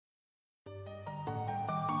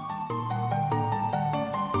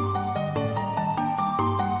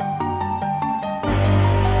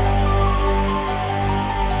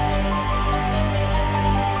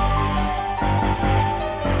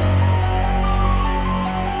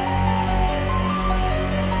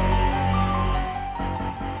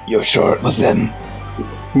You're sure it was them?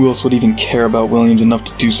 Who else would even care about Williams enough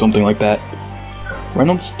to do something like that?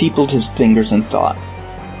 Reynolds steepled his fingers and thought.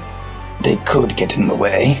 They could get in the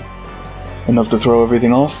way. Enough to throw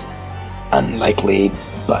everything off? Unlikely,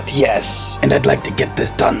 but yes. And I'd like to get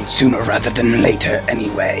this done sooner rather than later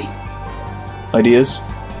anyway. Ideas?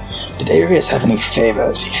 Did Arius have any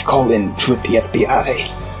favors he could call in with the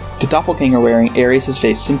FBI? The doppelganger wearing Arius'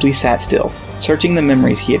 face simply sat still, searching the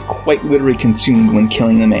memories he had quite literally consumed when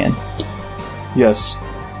killing the man. Yes.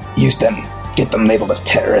 Use them. Get them labeled as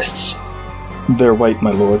terrorists. They're white,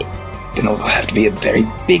 my lord. Then it'll have to be a very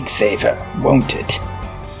big favor, won't it?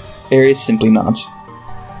 Arius simply nods.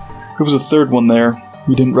 There was a third one there.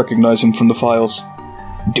 We didn't recognize him from the files.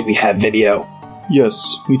 Do we have video?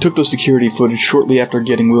 Yes, we took the security footage shortly after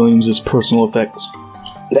getting Williams' personal effects.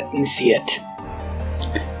 Let me see it.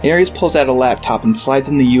 Arius pulls out a laptop and slides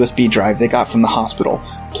in the USB drive they got from the hospital,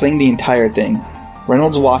 playing the entire thing.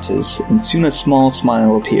 Reynolds watches, and soon a small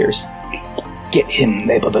smile appears. Get him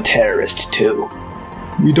labeled a terrorist, too.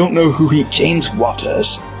 We don't know who he... James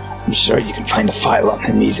Waters. I'm sure you can find a file on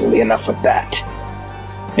him easily enough with that.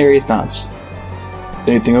 Arius nods.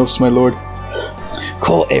 Anything else, my lord?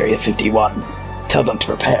 Call Area 51. Tell them to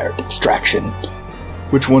prepare extraction.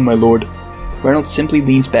 Which one, my lord? Reynolds simply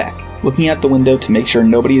leans back, looking out the window to make sure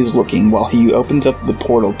nobody is looking while he opens up the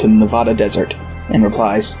portal to the Nevada desert, and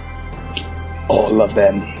replies, all of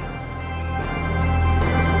them.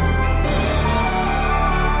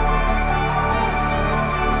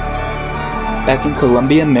 Back in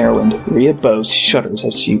Columbia, Maryland, Rhea Bose shudders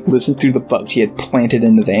as she listens through the bug she had planted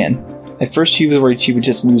in the van. At first she was worried she would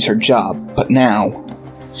just lose her job, but now...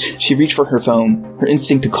 She reached for her phone, her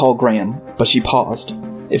instinct to call Graham, but she paused.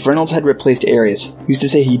 If Reynolds had replaced Arius, who's to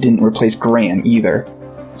say he didn't replace Graham either?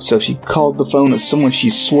 So she called the phone of someone she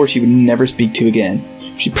swore she would never speak to again.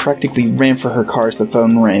 She practically ran for her car as the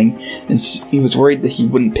phone rang, and he was worried that he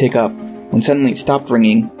wouldn't pick up, when suddenly it stopped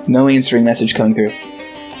ringing, no answering message coming through.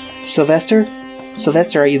 Sylvester?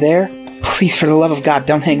 Sylvester, are you there? Please, for the love of God,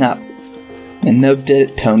 don't hang up. And no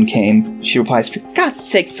tone came. She replies, for God's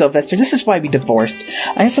sake, Sylvester, this is why we divorced.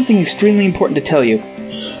 I have something extremely important to tell you.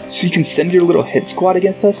 So you can send your little hit squad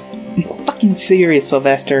against us? I'm fucking serious,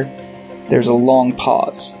 Sylvester. There's a long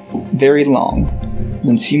pause. Very long.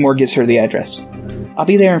 Then Seymour gives her the address. I'll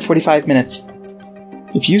be there in 45 minutes.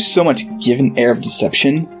 If you so much give an air of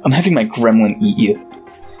deception, I'm having my gremlin eat you.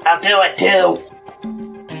 I'll do it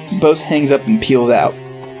too. Bose hangs up and peels out.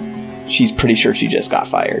 She's pretty sure she just got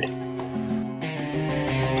fired.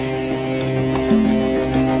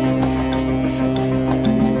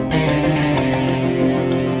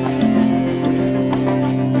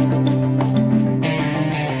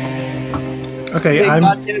 Okay,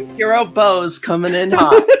 I'm Hero Bose coming in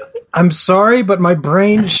hot. I'm sorry, but my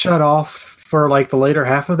brain shut off for like the later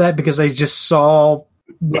half of that because I just saw.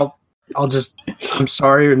 Well, I'm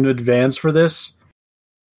sorry in advance for this.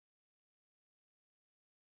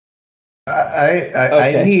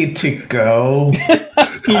 I need to go.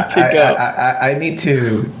 I need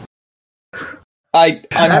to. I'm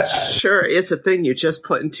not sure it's a thing you just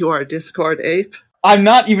put into our Discord, Ape. I'm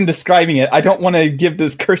not even describing it. I don't want to give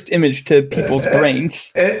this cursed image to people's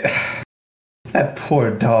brains. That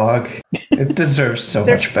poor dog. It deserves so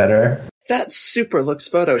much better. That super looks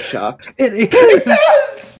photoshopped. It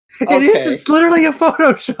is. It is. It's literally a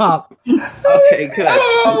Photoshop. Okay, good.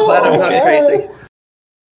 I'm glad I'm not crazy.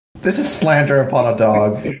 This is slander upon a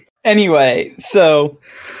dog. Anyway, so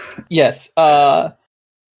yes. You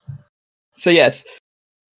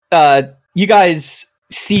guys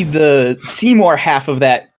see the Seymour half of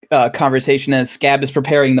that conversation as Scab is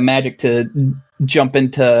preparing the magic to jump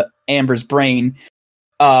into Amber's brain.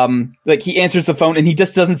 Like he answers the phone and he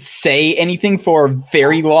just doesn't say anything for a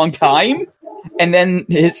very long time, and then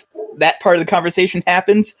that part of the conversation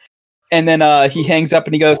happens, and then he hangs up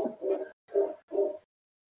and he goes,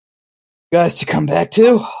 "Guys, to come back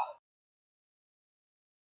too."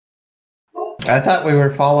 I thought we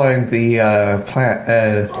were following the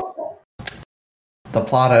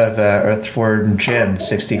plot of Earthworm Jim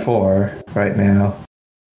 64 right now.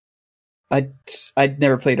 I'd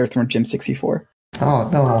never played Earthworm Jim 64. Oh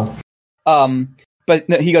no. But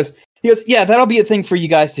no, he goes, yeah, that'll be a thing for you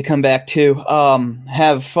guys to come back to.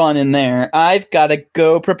 Have fun in there. I've got to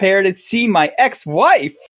go prepare to see my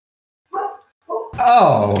ex-wife.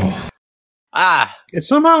 Oh. It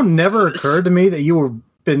somehow never occurred to me that you were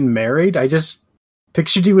been married. I just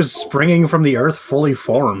pictured you as springing from the earth fully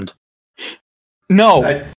formed.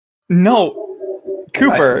 No,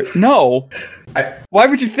 Cooper, no. Why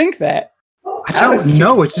would you think that? I don't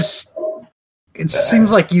know. It's just. It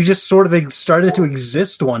seems like you just sort of started to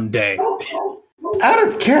exist one day. Out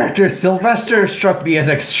of character, Sylvester struck me as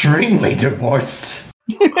extremely divorced.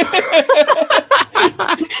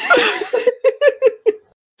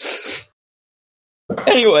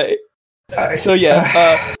 Anyway, so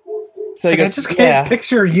yeah, so I just can't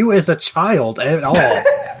picture you as a child at all.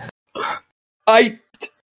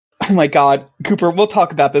 Oh my god, Cooper, we'll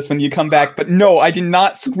talk about this when you come back, but no, I did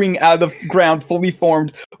not spring out of the ground fully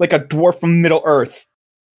formed like a dwarf from Middle Earth.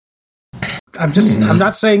 I'm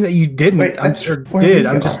not saying that you didn't. Wait, I'm sure did.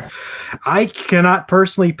 I cannot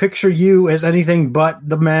personally picture you as anything but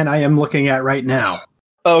the man I am looking at right now.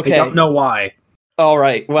 Okay. I don't know why. All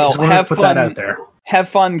right. Well, have put fun. That out there. Have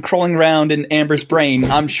fun crawling around in Amber's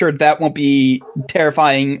brain. I'm sure that won't be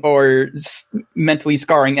terrifying or mentally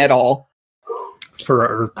scarring at all.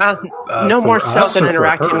 No more so than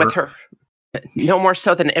interacting with her. No more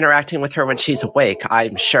so than interacting with her when she's awake,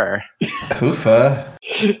 I'm sure. Hoofa.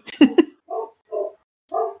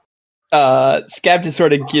 Scab just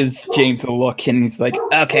sort of gives James a look, and he's like,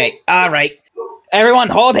 "Okay, all right, everyone,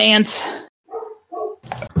 hold hands."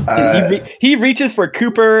 He reaches for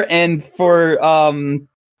Cooper and for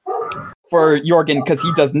Jorgen because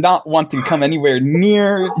he does not want to come anywhere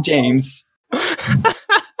near James.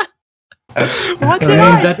 What did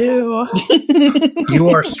I do? You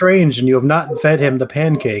are strange, and you have not fed him the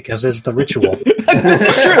pancake, as is the ritual. This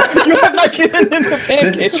is true. You have not given him the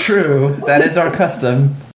pancake. This is true. That is our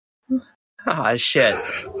custom. Ah, shit.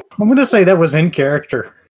 I'm going to say that was in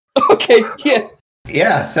character. Okay, yeah.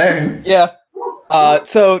 Yeah, same. Yeah.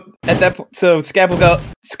 So at that point, so Scab will go.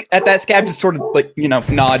 At that, Scab just sort of like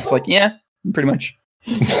nods, like yeah, pretty much.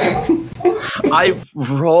 I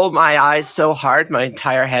roll my eyes so hard, my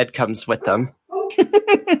entire head comes with them.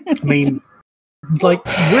 I mean, like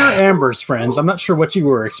we're Amber's friends. I'm not sure what you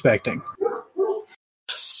were expecting.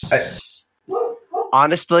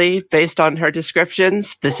 Honestly, based on her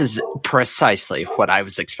descriptions, this is precisely what I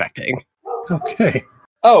was expecting. Okay.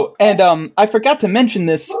 Oh, and I forgot to mention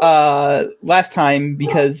this last time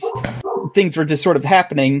because things were just sort of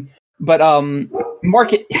happening. But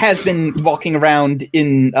Market has been walking around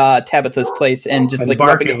in Tabitha's place and just like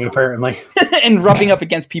barking, apparently, and rubbing up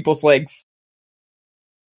against people's legs.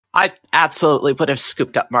 I absolutely would have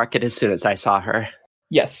scooped up Market as soon as I saw her.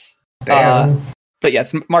 Yes. Damn. But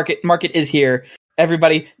yes, Market is here.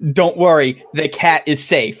 Everybody, don't worry. The cat is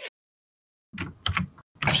safe.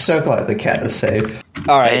 I'm so glad the cat is safe.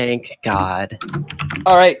 All right. Thank God.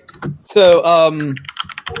 All right. So,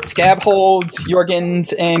 Scab holds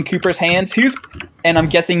Jorgen's and Cooper's hands. And I'm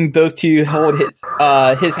guessing those two hold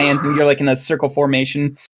his hands, and you're like in a circle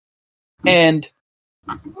formation. And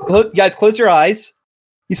guys, close your eyes.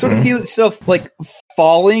 You sort of feel yourself like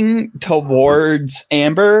falling towards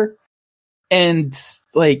Amber, and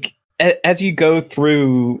like as you go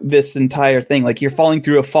through this entire thing, like you're falling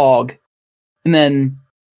through a fog, and then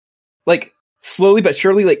like slowly but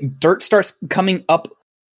surely, like dirt starts coming up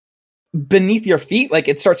beneath your feet. Like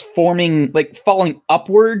it starts forming, like falling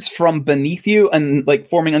upwards from beneath you and like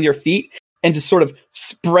forming on your feet, and just sort of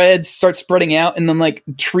starts spreading out, and then like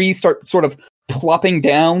trees start sort of plopping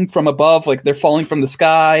down from above, like they're falling from the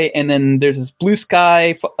sky, and then there's this blue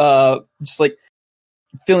sky just like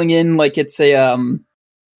filling in like it's a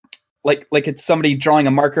like it's somebody drawing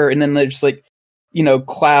a marker, and then there's just like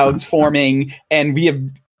clouds forming, and we have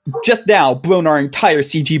just now blown our entire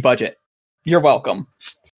CG budget. You're welcome.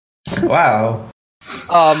 Wow.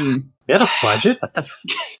 You had a budget? What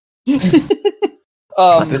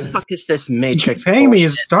the fuck is this Matrix? Paying me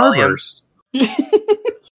as Starburst.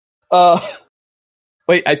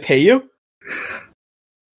 Wait, I pay you?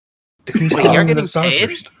 Wait, you're getting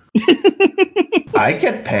paid? I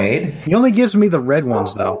get paid. He only gives me the red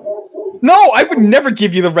ones, though. No, I would never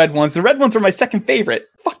give you the red ones. The red ones are my second favorite.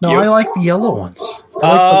 Fuck you. No, I like the yellow ones. I like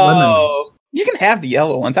the lemon ones. You can have the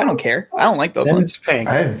yellow ones. I don't care. I don't like those Then ones. it's pink.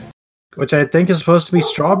 Which I think is supposed to be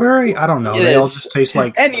strawberry? I don't know. They all just taste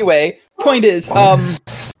like... Anyway, point is,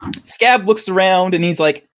 Scab looks around and he's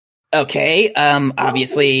like, okay,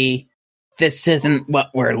 obviously this isn't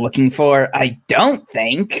what we're looking for, I don't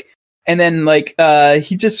think. And then, like,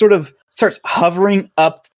 he just sort of starts hovering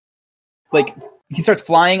up, like, he starts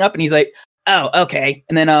flying up and he's like, oh, okay.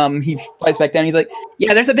 And then he flies back down and he's like,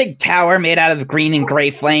 yeah, there's a big tower made out of green and gray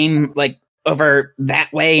flame, like, over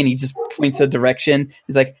that way, and he just points a direction.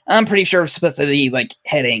 He's like, I'm pretty sure we're supposed to be like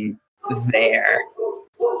heading there.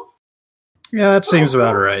 Yeah, that seems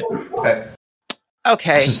about right.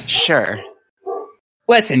 Okay, sure.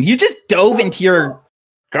 Listen, you just dove into your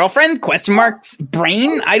girlfriend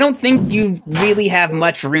brain. I don't think you really have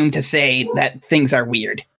much room to say that things are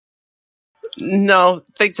weird. No,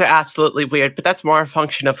 things are absolutely weird, but that's more a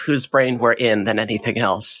function of whose brain we're in than anything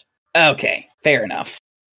else. Okay, Fair enough.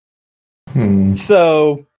 Hmm.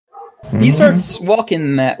 So he Mhm. starts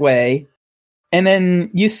walking that way, and then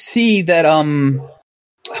you see that oh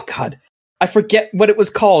god, I forget what it was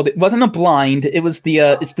called. It wasn't a blind. It was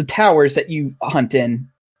it's the towers that you hunt in,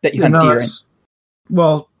 that you hunt deer in.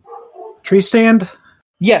 Well, tree stand.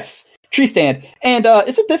 Yes, tree stand. And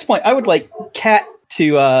it's at this point I would like Kat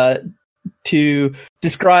to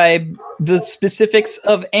describe the specifics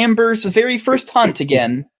of Amber's very first hunt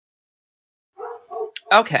again.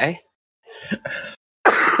 Okay.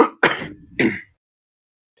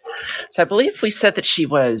 So I believe we said that she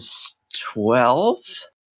was 12.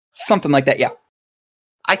 Something like that, yeah.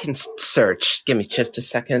 I can search. Give me just a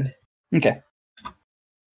second. Okay.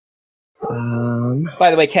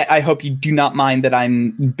 By the way, Kat, I hope you do not mind that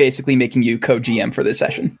I'm basically making you co-GM for this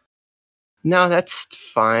session. No, that's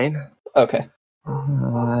fine. Okay.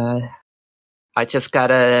 I just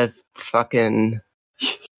gotta fucking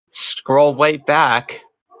scroll way back.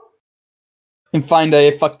 And find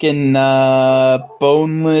a fucking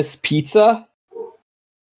boneless pizza?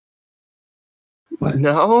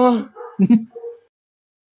 No?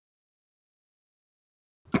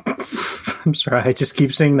 I'm sorry, I just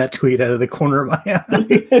keep seeing that tweet out of the corner of my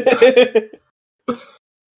eye.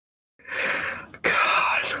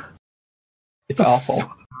 God. It's awful.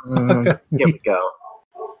 Here we go.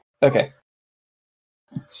 Okay.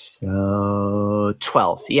 So,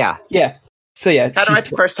 12, yeah. Yeah. So yeah. Got it right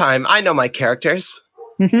the first time. I know my characters.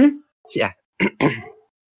 Mm-hmm. So, yeah.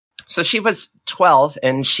 So she was 12,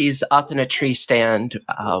 and she's up in a tree stand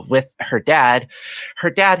with her dad. Her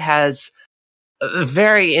dad has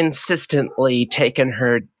very insistently taken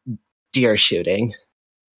her deer shooting.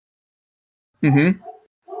 Mm-hmm.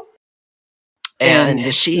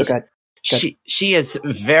 And she okay. she is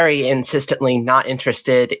very insistently not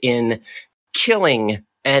interested in killing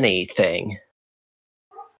anything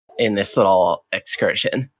in this little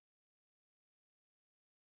excursion.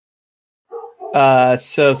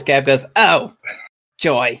 So Scab goes, "Oh,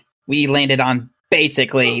 joy. We landed on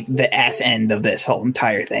basically the ass end of this whole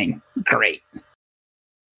entire thing. Great."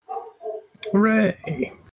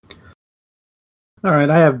 Hooray. All right,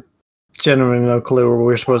 I have genuinely no clue where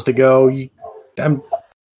we're supposed to go.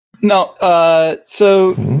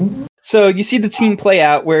 So you see the scene play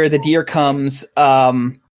out where the deer comes,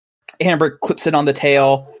 Amber clips it on the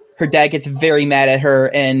tail, her dad gets very mad at her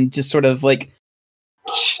and just sort of like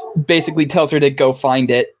basically tells her to go find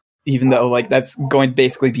it, even though like that's going to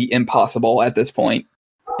basically be impossible at this point.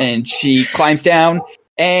 And she climbs down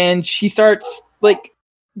and she starts like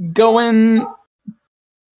going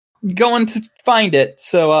to find it.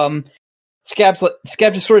 So Scab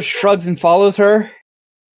just sort of shrugs and follows her.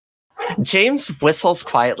 James whistles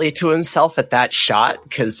quietly to himself at that shot,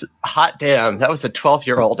 because hot damn, that was a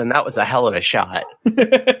 12-year-old and that was a hell of a shot.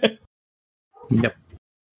 Yep.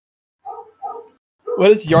 What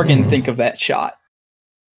does Jorgen think of that shot?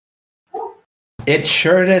 It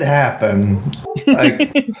sure did happen.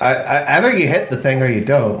 Like, either you hit the thing or you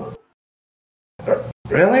don't.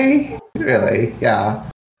 Really? Really? Yeah.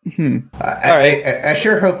 I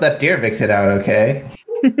sure hope that deer makes it out okay.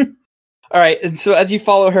 All right, and so as you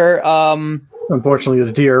follow her, Unfortunately,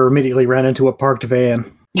 the deer immediately ran into a parked van.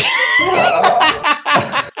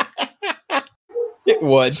 It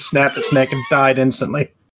would. Snapped its neck and died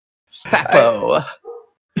instantly. Fappo.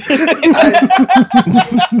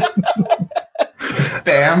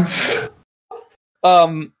 Bam.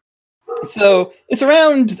 So it's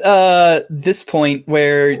around this point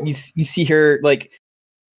where you see her like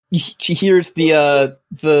she hears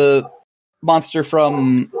the monster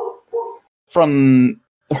from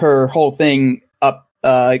her whole thing up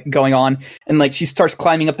going on, and like she starts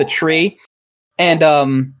climbing up the tree,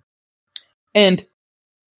 and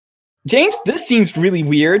James, this seems really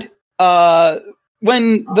weird.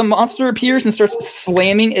 When the monster appears and starts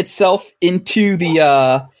slamming itself into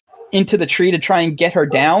the tree to try and get her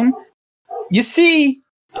down, you see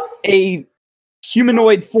a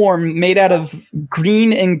humanoid form made out of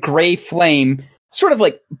green and gray flame sort of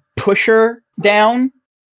like push her down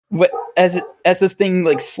as this thing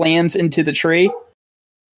like slams into the tree.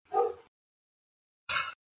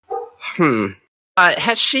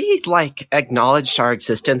 Has she like acknowledged our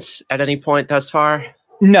existence at any point thus far?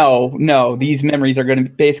 No. These memories are going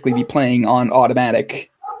to basically be playing on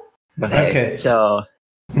automatic. Okay. So,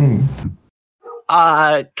 can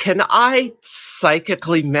I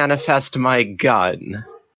psychically manifest my gun?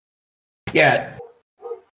 Yeah.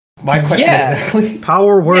 My question Yes. exactly.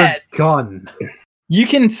 Power word Yes. gun. You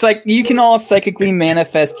can all psychically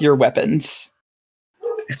manifest your weapons.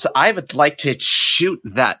 So I would like to shoot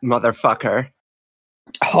that motherfucker.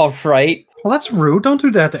 All right. Well, that's rude. Don't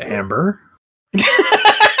do that to Amber.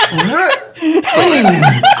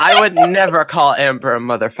 I would never call Amber a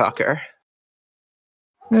motherfucker.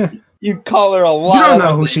 You call her a lot. You don't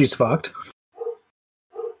know who she's fucked.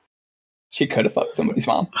 She could have fucked somebody's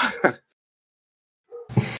mom.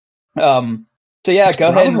 So yeah, go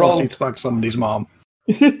ahead and roll. She's fucked somebody's mom.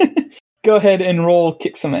 Go ahead and roll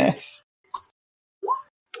kick some ass.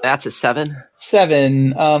 That's a 7.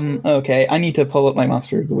 7. Okay, I need to pull up my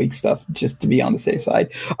Monster of the Week stuff just to be on the safe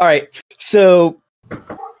side. All right, so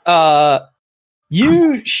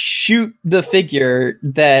you shoot the figure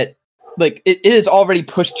that, like, it has already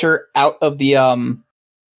pushed her out of the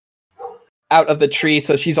tree,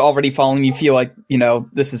 so she's already falling. You feel like, you know,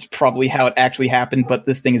 this is probably how it actually happened, but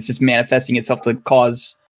this thing is just manifesting itself to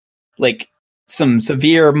cause, like, some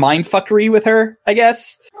severe mindfuckery with her, I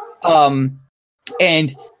guess.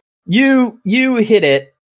 And you hit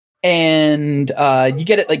it, and you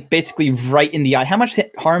get it, like, basically right in the eye. How much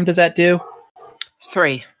harm does that do?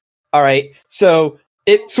 3. All right, so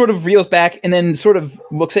it sort of reels back and then sort of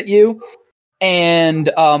looks at you and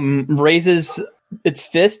raises its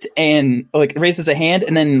fist and, like, raises a hand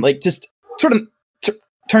and then, like, just sort of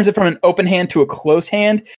turns it from an open hand to a closed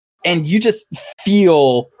hand, and you just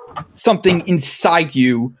feel something inside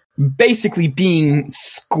you basically being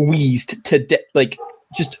squeezed to death. Like,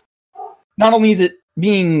 just not only is it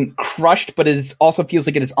being crushed, but it also feels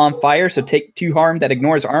like it is on fire. So take 2 harm that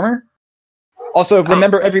ignores armor. Also,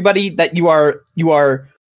 remember, everybody, that you are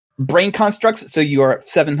brain constructs, so you are at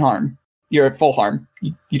 7 harm. You're at full harm.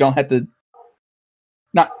 You don't have to.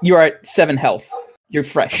 You are at 7 health. You're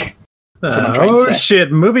fresh. Oh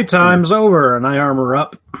shit! Movie time's over, and I armor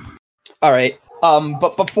up. All right.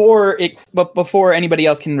 But before anybody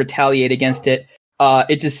else can retaliate against it,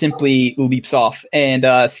 it just simply leaps off.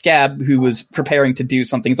 And Scab, who was preparing to do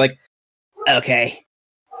something, is like, "Okay,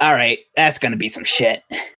 all right, that's gonna be some shit."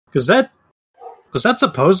 Was that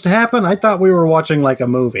supposed to happen? I thought we were watching like a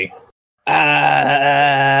movie.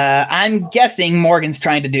 I'm guessing Morgan's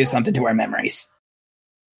trying to do something to our memories.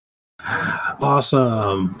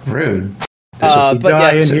 Awesome. Rude. If we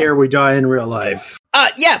die in here, we die in real life.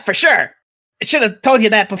 Yeah, for sure. I should have told you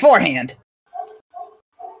that beforehand.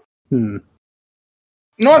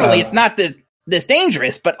 Normally, it's not this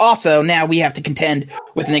dangerous, but also now we have to contend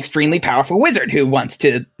with an extremely powerful wizard who wants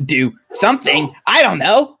to do something. I don't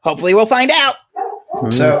know. Hopefully, we'll find out.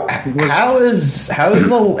 So, how is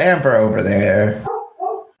little Amber over there?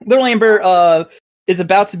 Little Amber is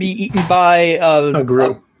about to be eaten by a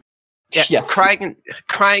group. Yes.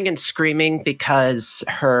 Crying and screaming because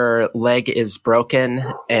her leg is broken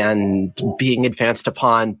and being advanced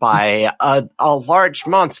upon by a large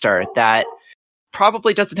monster that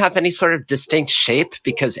probably doesn't have any sort of distinct shape,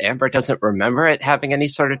 because Amber doesn't remember it having any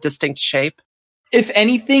sort of distinct shape. If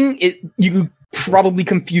anything, you probably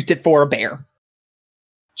confused it for a bear.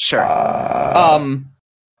 Sure. And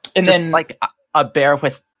just then, like a bear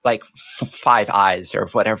with like 5 eyes or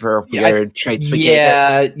whatever weird traits we gave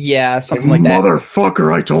it. Yeah, something like that.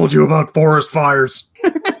 Motherfucker, I told you about forest fires.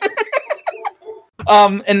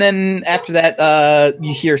 And then after that,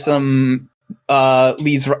 you hear some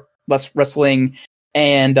leaves rustling,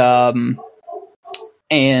 and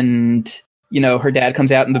you know, her dad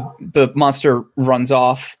comes out, and the monster runs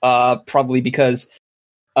off. Probably because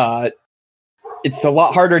it's a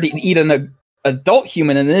lot harder to eat an adult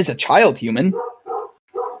human than it is a child human.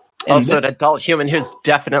 And also, an adult human who's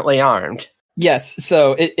definitely armed. Yes,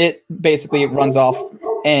 so it basically runs off,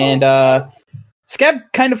 and Scab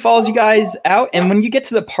kind of follows you guys out. And when you get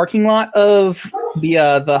to the parking lot of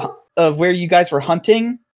of where you guys were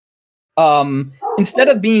hunting, instead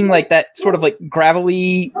of being like that sort of like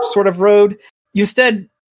gravelly sort of road, you instead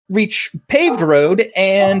reach paved road.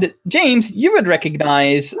 And James, you would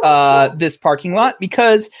recognize this parking lot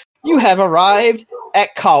because you have arrived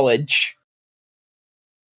at college.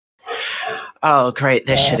 Oh, great.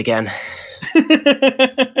 This shit again.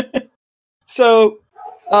 So,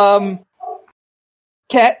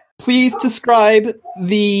 Kat, please describe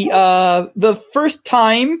the first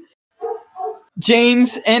time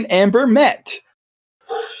James and Amber met.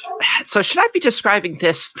 So should I be describing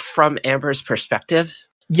this from Amber's perspective?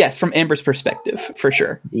 Yes, from Amber's perspective, for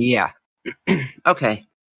sure. Yeah. Okay.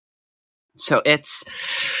 So it's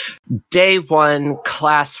day 1,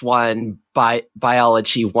 class 1,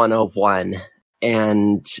 biology 101,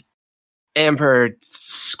 and Amber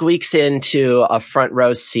squeaks into a front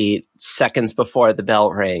row seat seconds before the bell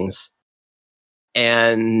rings.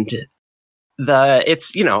 And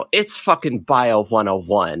it's fucking bio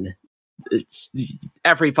 101.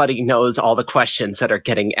 Everybody knows all the questions that are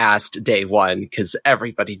getting asked day 1 because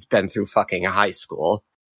everybody's been through fucking high school.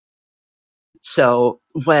 So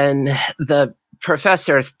when the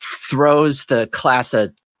professor throws the class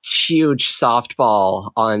a huge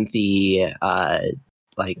softball on the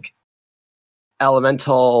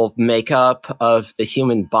elemental makeup of the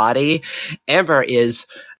human body. Amber is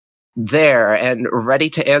there and ready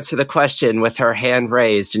to answer the question with her hand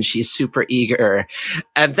raised, and she's super eager.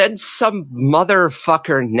 And then some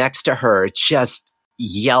motherfucker next to her just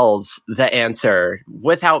yells the answer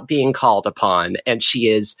without being called upon, and she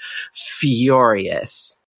is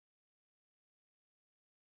furious.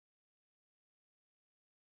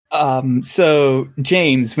 So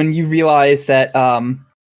James, when you realize that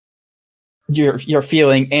you're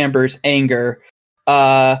feeling Amber's anger,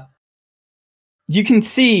 you can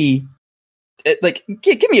see it,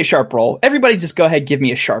 give me a sharp roll. Everybody just go ahead, give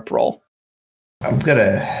me a sharp roll. I'm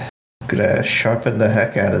gonna sharpen the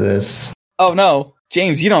heck out of this. Oh no,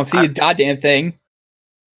 James, you don't see a goddamn thing.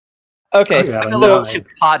 Okay. I'm a little too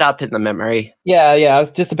caught up in the memory. Yeah, I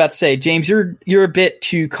was just about to say, James, you're a bit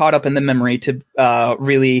too caught up in the memory to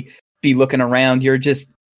really be looking around. You're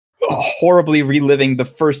just horribly reliving the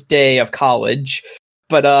first day of college.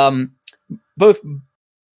 But both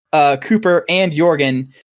Cooper and Jorgen,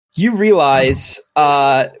 you realize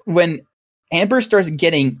when Amber starts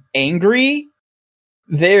getting angry,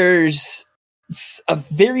 there's a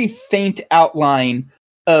very faint outline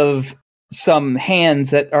of some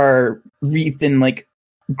hands that are wreathed in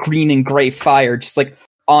green and gray fire, just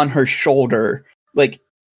on her shoulder,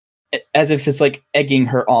 as if it's egging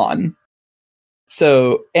her on.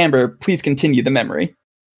 So Amber, please continue the memory.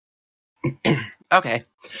 Okay.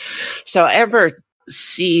 So Amber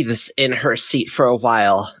seethes in her seat for a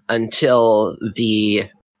while until the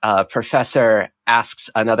professor asks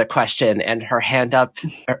another question, and her hand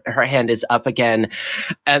is up again.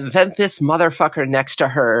 And then this motherfucker next to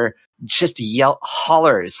her just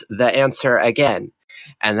hollers the answer again.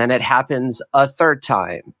 And then it happens a third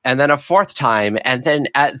time, and then a fourth time. And then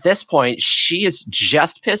at this point, she is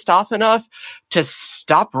just pissed off enough to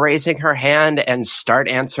stop raising her hand and start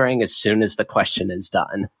answering as soon as the question is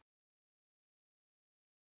done.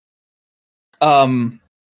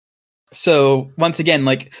 So once again,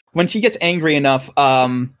 when she gets angry enough,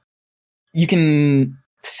 you can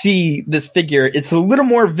see this figure. It's a little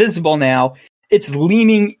more visible now. It's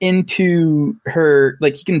leaning into her,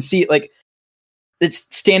 you can see it, it's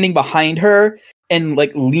standing behind her and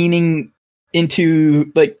leaning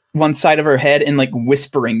into one side of her head and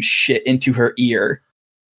whispering shit into her ear.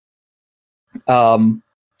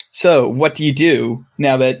 So what do you do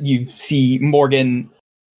now that you see Morgan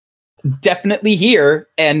definitely here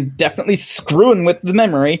and definitely screwing with the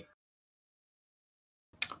memory?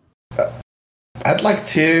 I'd like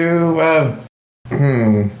to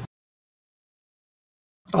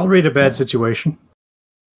I'll read a bad situation.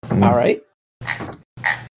 All right.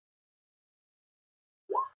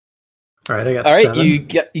 All right, I got All right, 7.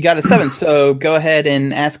 you got a 7. So go ahead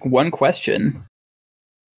and ask one question.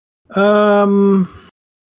 I'm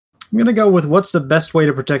gonna go with what's the best way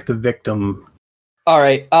to protect the victim. All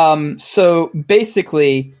right. So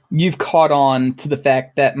basically, you've caught on to the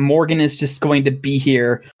fact that Morgan is just going to be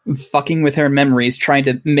here, fucking with her memories, trying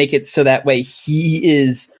to make it so that way he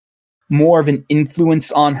is more of an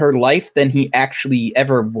influence on her life than he actually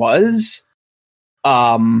ever was.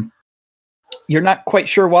 You're not quite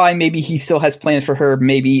sure why. Maybe he still has plans for her.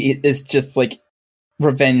 Maybe it's just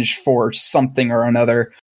revenge for something or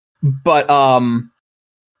another. But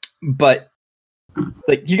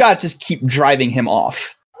you gotta just keep driving him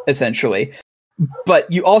off, essentially.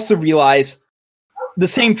 But you also realize the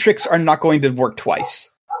same tricks are not going to work twice.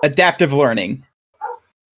 Adaptive learning.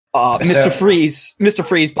 Mr.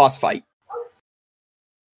 Freeze, boss fight.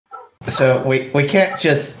 So we can't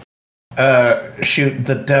just shoot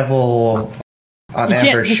the devil on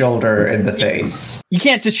Amber's shoulder in the face. You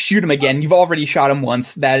can't just shoot him again. You've already shot him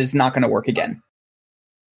once. That is not going to work again.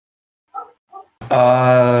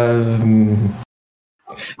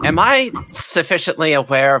 Am I sufficiently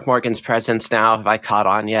aware of Morgan's presence now? Have I caught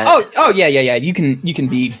on yet? Oh yeah. You can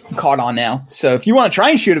be caught on now. So if you want to try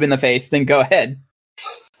and shoot him in the face, then go ahead.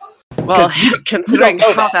 Well, considering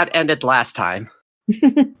how that ended last time.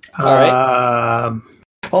 All right.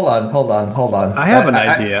 Hold on. I have an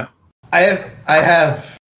idea. I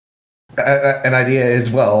have an idea as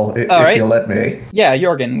well, if you'll let me. Yeah,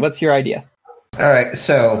 Jorgen, what's your idea? All right,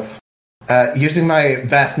 so using my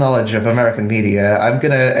vast knowledge of American media, I'm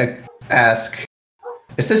going to ask,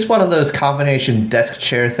 is this one of those combination desk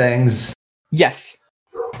chair things? Yes.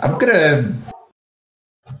 I'm going to...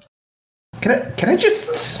 Can I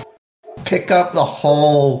just pick up the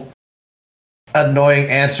whole annoying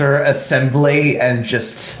answer assembly and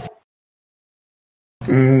just...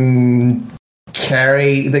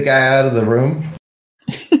 carry the guy out of the room.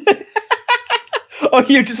 Oh,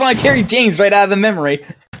 you just want to carry James right out of the memory.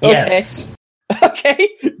 Okay. Yes. Okay,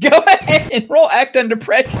 go ahead and roll act under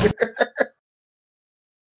pressure.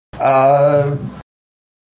 All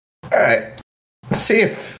right. Let's see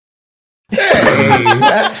if. Hey,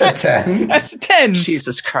 that's a 10. That's a 10.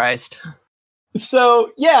 Jesus Christ.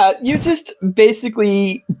 So, yeah, you just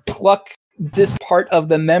basically pluck this part of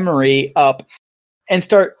the memory up and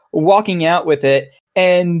start walking out with it.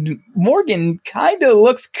 And Morgan kind of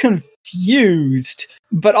looks confused,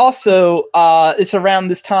 but also it's around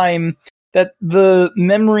this time that the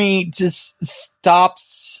memory just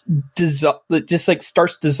stops, just like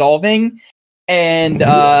starts dissolving, and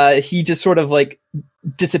he just sort of like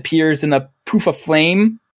disappears in a poof of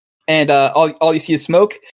flame, and all you see is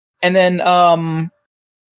smoke. And then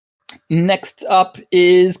next up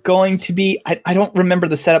is going to be I don't remember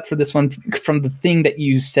the setup for this one from the thing that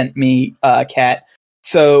you sent me, Kat.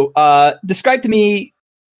 So describe to me.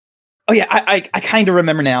 Oh yeah, I kind of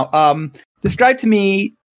remember now. Describe to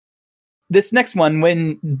me this next one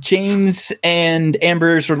when James and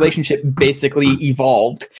Amber's relationship basically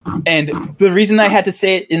evolved. And the reason I had to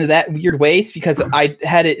say it in that weird way is because I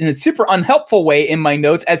had it in a super unhelpful way in my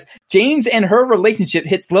notes as James and her relationship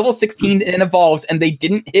hits level 16 and evolves, and they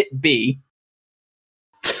didn't hit B.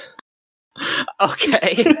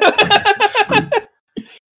 Okay.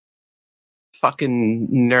 Fucking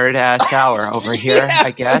nerd ass hour over here, Yeah.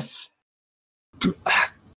 I guess.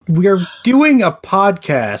 We're doing a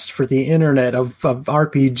podcast for the internet of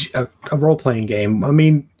RPG, a role-playing game. I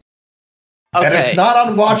mean, Okay. And it's not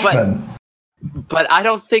on Watchmen. But I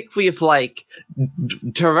don't think we've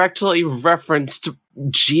directly referenced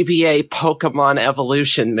GBA Pokemon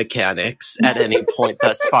evolution mechanics at any point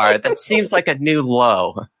thus far. That seems like a new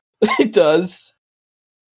low. It does.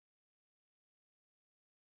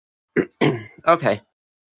 Okay.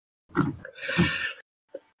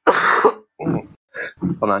 Hold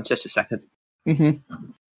on just a second. Mm-hmm.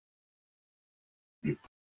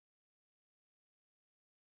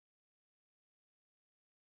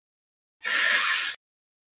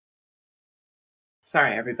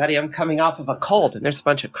 Sorry, everybody. I'm coming off of a cold, and there's a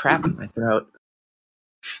bunch of crap in my throat.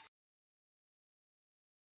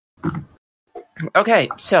 Okay,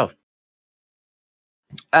 so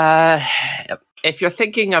if you're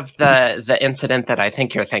thinking of the incident that I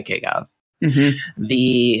think you're thinking of, Mm-hmm.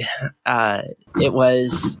 it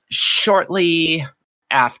was shortly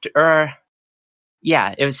after.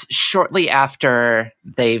 It was shortly after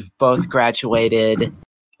they've both graduated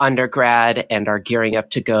undergrad and are gearing up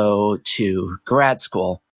to go to grad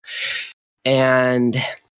school. And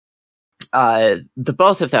the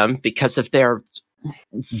both of them, because of their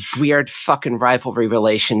weird fucking rivalry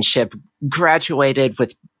relationship, graduated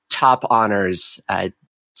with top honors,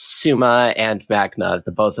 Summa and Magna,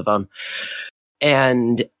 the both of them.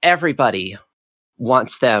 And everybody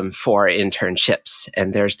wants them for internships.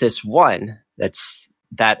 And there's this one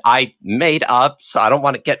that I made up, so I don't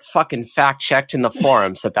want to get fucking fact-checked in the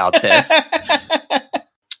forums about this,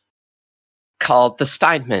 called the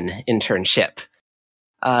Steinman internship.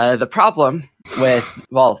 The problem with,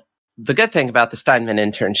 the good thing about the Steinman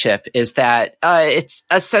internship is that it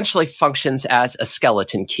essentially functions as a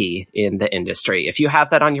skeleton key in the industry. If you have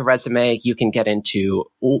that on your resume, you can get into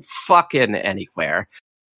fucking anywhere.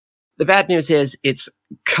 The bad news is it's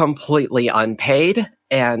completely unpaid,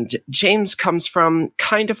 and James comes from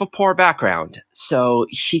kind of a poor background, so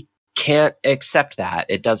he can't accept that.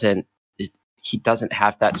 He doesn't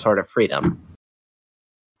have that sort of freedom.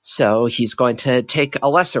 So he's going to take a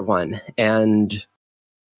lesser one, and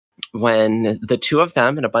when the two of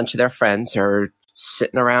them and a bunch of their friends are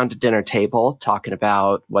sitting around a dinner table talking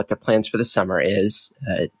about what their plans for the summer is,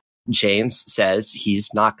 James says he's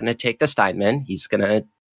not going to take the Steinman. He's going to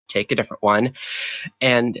take a different one.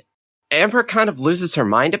 And Amber kind of loses her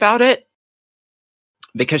mind about it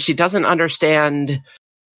because she doesn't understand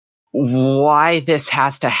why this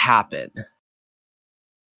has to happen.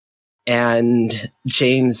 And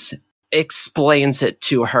James explains it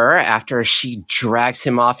to her after she drags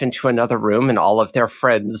him off into another room and all of their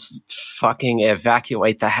friends fucking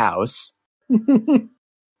evacuate the house.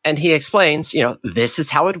 And he explains, this is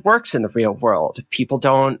how it works in the real world. People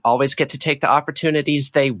don't always get to take the opportunities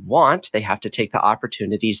they want. They have to take the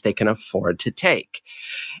opportunities they can afford to take.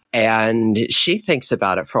 And she thinks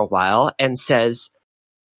about it for a while and says,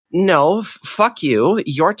 no, fuck you.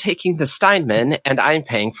 You're taking the Steinman and I'm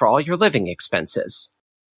paying for all your living expenses.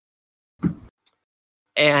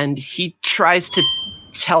 And he tries to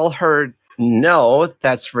tell her, no,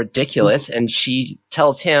 that's ridiculous. And she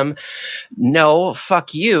tells him, no,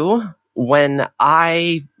 fuck you. when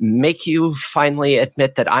I make you finally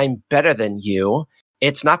admit that I'm better than you,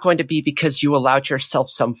 it's not going to be because you allowed yourself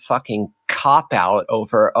some fucking cop-out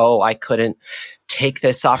over, I couldn't take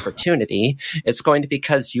this opportunity. It's going to be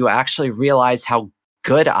because you actually realize how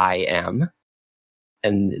good I am,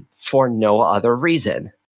 and for no other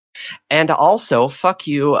reason. And also, fuck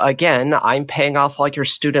you again, I'm paying off all your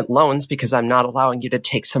student loans because I'm not allowing you to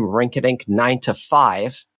take some rinky-dink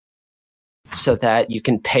 9-to-5 so that you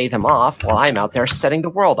can pay them off while I'm out there setting the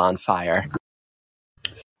world on fire.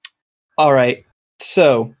 All right.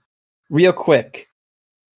 So, real quick,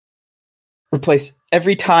 replace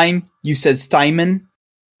every time you said Steinman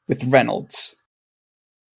with Reynolds.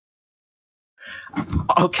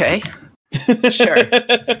 Okay. Sure.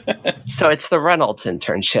 So it's the Reynolds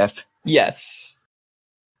internship. Yes.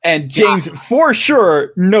 And James, for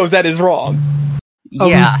sure, knows that is wrong.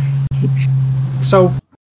 Yeah. So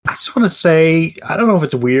I just want to say, I don't know if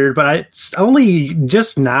it's weird, but it's only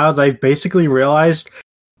just now that I've basically realized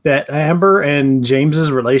that Amber and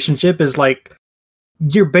James's relationship is like,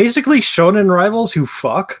 you're basically shonen rivals who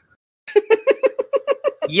fuck.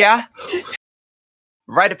 Yeah.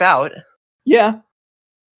 Right about. Yeah.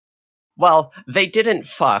 Well, they didn't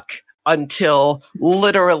fuck until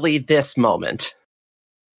literally this moment.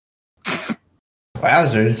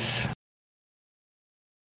 Wowzers.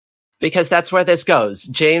 Because that's where this goes.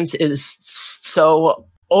 James is so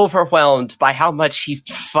overwhelmed by how much he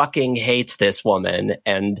fucking hates this woman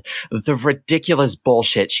and the ridiculous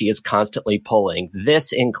bullshit she is constantly pulling,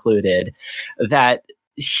 this included, that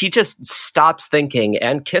he just stops thinking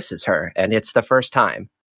and kisses her, and it's the first time.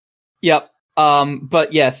 Yep.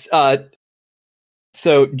 But yes,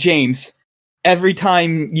 so James, every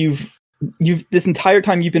time you've this entire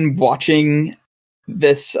time you've been watching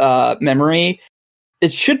this memory,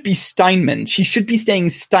 it should be Steinman. She should be saying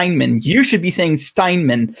Steinman. You should be saying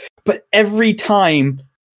Steinman. But every time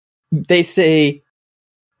they say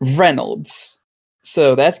Reynolds.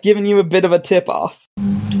 So that's giving you a bit of a tip off.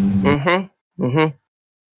 Mm-hmm. Mm-hmm.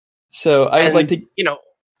 So I would like to,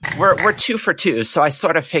 we're 2 for 2, so I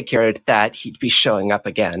sort of figured that he'd be showing up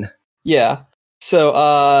again. yeah. So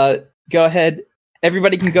go ahead.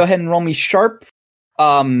 Everybody can go ahead and roll me sharp.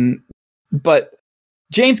 But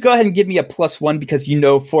James, go ahead and give me a +1 because you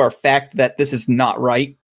know for a fact that this is not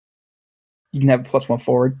right. You can have a +1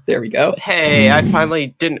 forward. There we go. Hey, I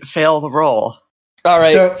finally didn't fail the roll. All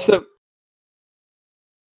right. So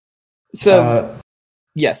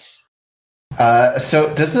yes.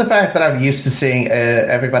 So does the fact that I'm used to seeing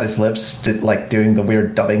everybody's lips doing the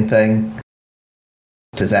weird dubbing thing,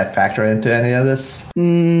 does that factor into any of this?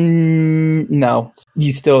 No,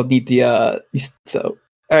 you still need the so.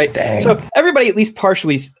 All right. Dang. So everybody at least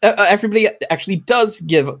partially, everybody actually does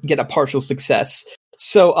get a partial success.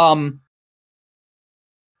 So I'm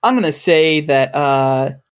gonna say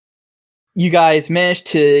that you guys managed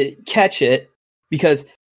to catch it because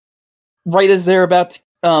right as they're about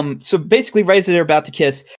to, so basically right as they're about to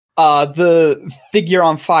kiss, the figure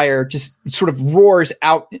on fire just sort of roars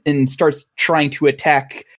out and starts trying to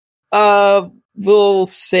attack. We'll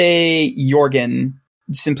say Jorgen.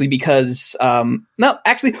 Simply because, no,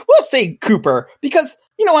 actually, we'll say Cooper, because,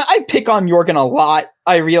 you know what, I pick on Jorgen a lot,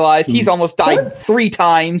 I realized. He's almost died 3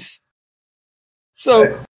 times.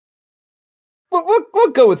 So,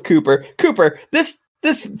 we'll go with Cooper. Cooper, this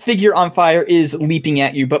figure on fire is leaping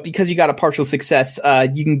at you, but because you got a partial success,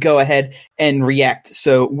 you can go ahead and react.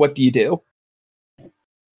 So, what do you do?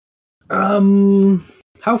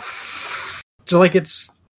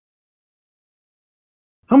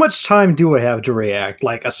 How much time do I have to react?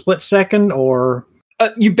 Like a split second, or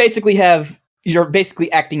You're basically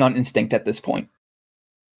acting on instinct at this point.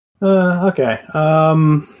 okay.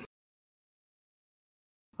 I'll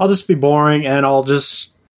just be boring, and I'll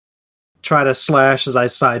just try to slash as I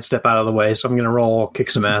sidestep out of the way. So I'm gonna roll kick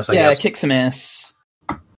some ass. I guess. Kick some ass.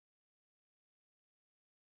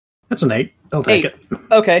 That's an 8. I'll take it.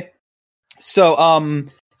 Okay.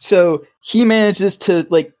 So he manages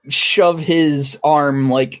to shove his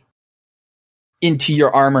arm into your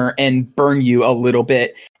armor and burn you a little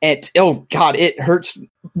bit. And oh god, it hurts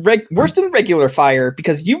worse than regular fire,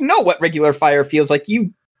 because you know what regular fire feels like.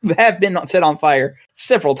 You have been set on fire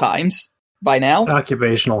several times by now.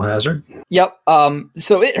 Occupational hazard. Yep.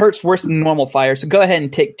 So it hurts worse than normal fire. So go ahead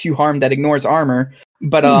and take 2 harm that ignores armor.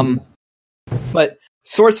 But but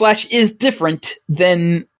sword slash is different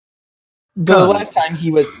than the last time he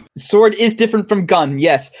was. Sword is different from gun,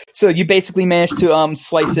 yes. So you basically managed to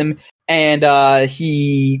slice him, and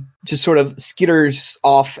he just sort of skitters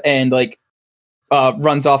off and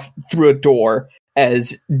runs off through a door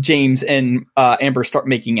as James and Amber start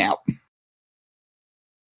making out.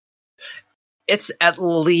 It's at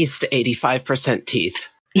least 85% teeth.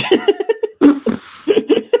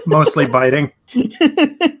 Mostly biting.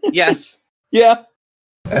 Yes. Yeah.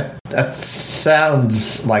 That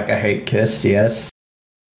sounds like a hate kiss, yes.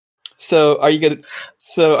 So are you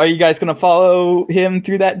guys gonna follow him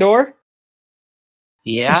through that door? I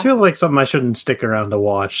Yeah. feel like something I shouldn't stick around to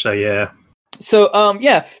watch, so yeah. So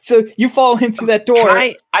so you follow him through that door.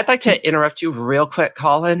 I'd like to interrupt you real quick,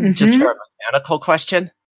 Colin, just for a mechanical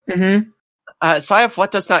question. Mm-hmm. So I have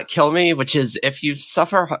what does not kill me, which is if you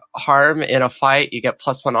suffer harm in a fight, you get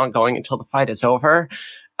 +1 ongoing until the fight is over.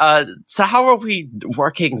 So how are we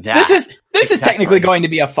working that? This is technically going to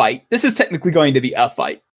be a fight.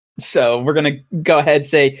 So we're gonna go ahead and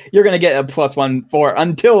say you're gonna get a +1 for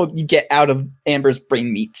until you get out of Amber's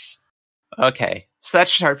brain meats. Okay, so that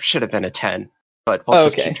should have been a 10, but we'll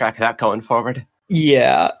just keep track of that going forward.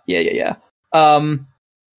 Yeah.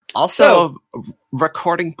 Also,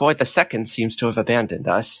 Recording Boy the Second seems to have abandoned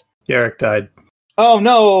us. Garrick died. Oh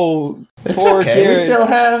no! It's Poor okay. Garrick. We still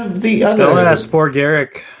have the other Still has poor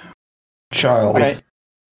Garrick. child.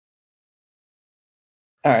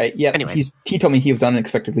 All right. Yeah. Anyways. He told me he was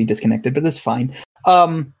unexpectedly disconnected, but that's fine.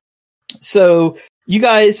 So you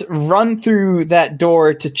guys run through that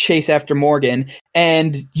door to chase after Morgan,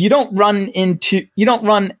 and you don't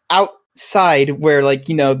run outside where, like,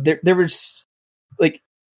 you know, there was, like,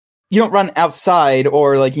 you don't run outside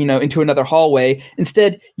or, like, you know, into another hallway.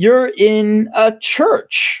 Instead, you're in a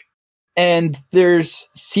church, and there's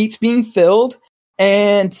seats being filled,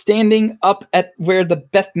 and standing up at where the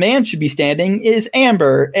best man should be standing is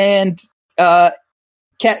Amber. And, Kat,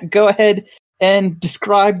 go ahead and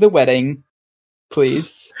describe the wedding,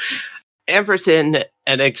 please. Amber's in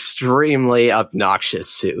an extremely obnoxious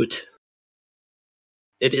suit.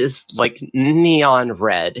 It is like neon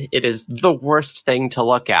red. It is the worst thing to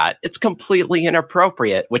look at. It's completely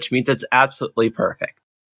inappropriate, which means it's absolutely perfect.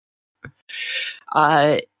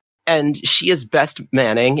 And she is best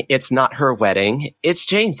manning. It's not her wedding. It's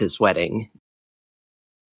James's wedding.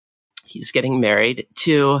 He's getting married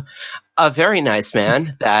to a very nice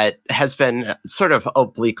man that has been sort of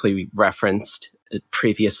obliquely referenced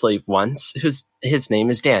previously once, his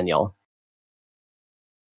name is Daniel.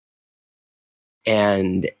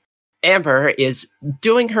 And Amber is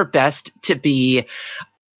doing her best to be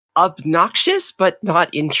obnoxious, but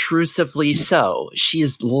not intrusively so.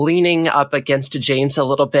 She's leaning up against James a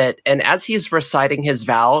little bit, and as he's reciting his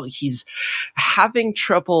vow, he's having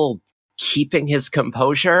trouble keeping his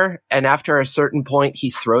composure, and after a certain point, he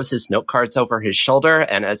throws his note cards over his shoulder,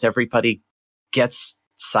 and as everybody gets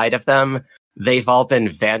sight of them, they've all been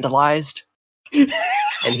vandalized, and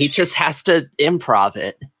he just has to improv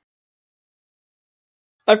it.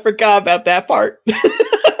 I forgot about that part.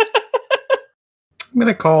 I'm going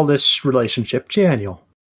to call this relationship Janiel.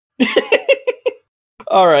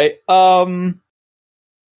 All right.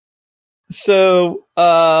 So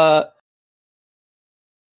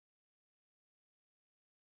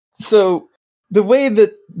the way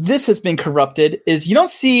that this has been corrupted is you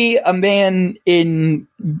don't see a man in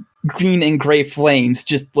green and gray flames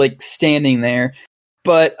just, like, standing there,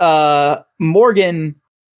 but Morgan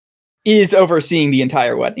is overseeing the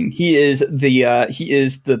entire wedding. He is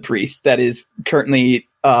the priest that is currently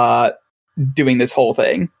doing this whole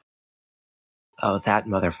thing. Oh, that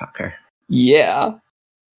motherfucker. Yeah.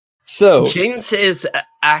 So James is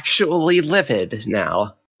actually livid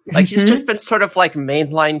now. Like, he's just been sort of, like,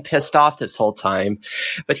 mainline pissed off this whole time,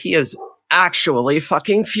 but he is actually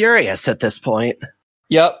fucking furious at this point.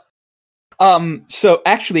 Yep. So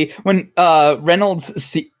actually, when Reynolds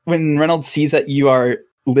sees that you are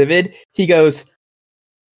livid, he goes,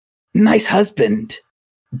 "Nice husband,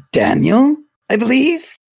 Daniel, I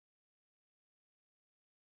believe.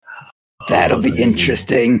 That'll be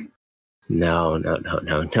interesting." No,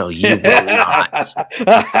 you will not.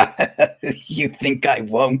 You think I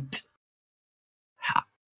won't?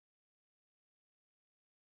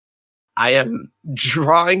 I am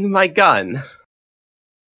drawing my gun.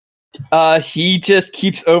 He just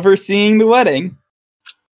keeps overseeing the wedding.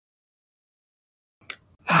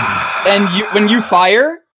 And when you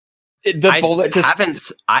fire, the bullet just...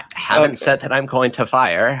 I haven't said that I'm going to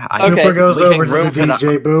fire. Cooper goes over to the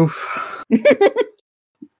DJ booth.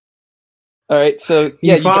 All right, so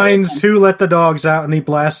yeah, he finds who let the dogs out, and he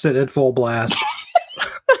blasts it at full blast.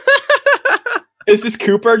 Is this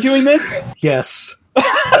Cooper doing this? Yes. Okay.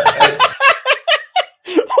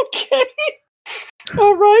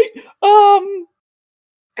 All right.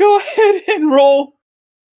 Go ahead and roll.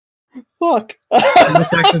 Fuck.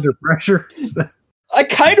 This act under pressure. I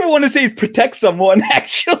kind of want to say protect someone,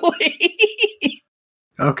 actually.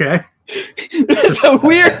 Okay. That's a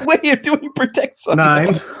weird way of doing protect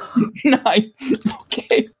someone. 9.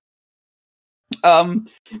 Okay.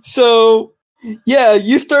 So yeah,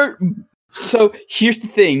 you start. So here's the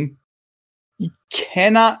thing: you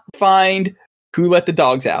cannot find who let the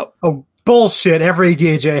dogs out. Oh, bullshit. Every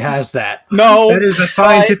DJ has that. No, That is a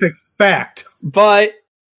scientific fact. But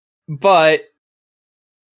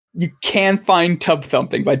you can find Tub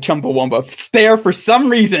Thumping by Chumbawamba. It's there for some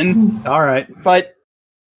reason, All right. but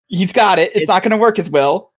he's got it. It's not going to work as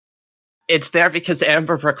well. It's there because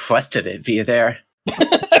Amber requested it be there.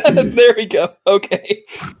 There we go. Okay.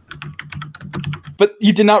 But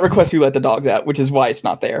you did not request who let the dogs out, which is why it's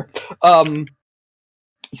not there.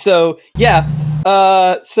 So, yeah.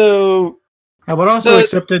 So... I would also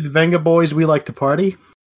accepted Venga Boys, We Like to Party.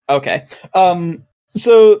 Okay.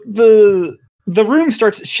 So the room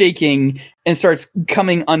starts shaking and starts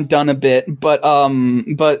coming undone a bit, but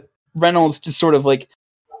Reynolds just sort of like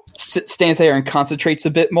stands there and concentrates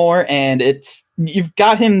a bit more, and you've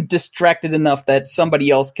got him distracted enough that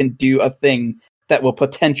somebody else can do a thing that will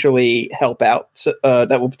potentially help out. So,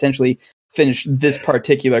 that will potentially finish this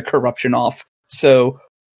particular corruption off. So,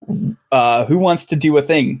 who wants to do a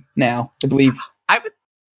thing now? I believe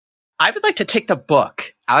I would like to take the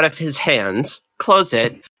book out of his hands, close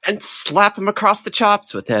it, and slap him across the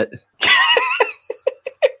chops with it.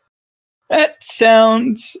 That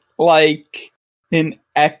sounds like an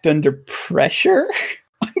act under pressure.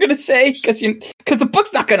 I'm gonna say because the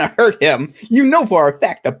book's not gonna hurt him. You know for a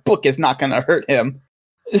fact the book is not gonna hurt him.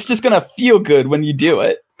 It's just gonna feel good when you do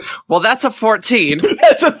it. Well, that's a 14.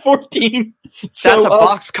 That's a 14. That's a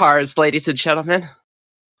boxcars, ladies and gentlemen.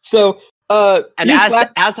 So, and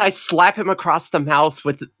as I slap him across the mouth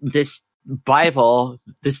with this Bible,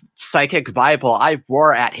 this psychic Bible, I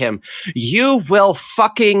roar at him, "You will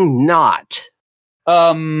fucking not."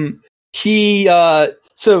 So he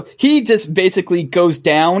just basically goes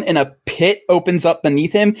down and a pit opens up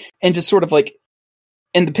beneath him and just sort of like,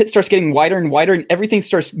 and the pit starts getting wider and wider and everything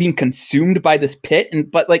starts being consumed by this pit.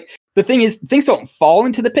 But like, the thing is, things don't fall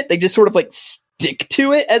into the pit. They just sort of like stick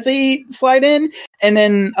to it as they slide in. And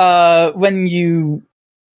then, when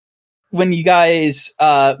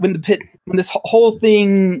this whole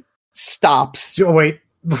thing stops. Oh, wait,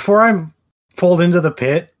 before I'm pulled into the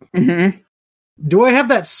pit, Mm-hmm. do I have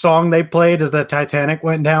that song they played as the Titanic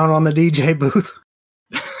went down on the DJ booth?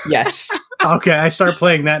 Yes. Okay, I start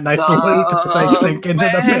playing that nice salute as I sink into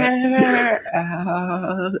the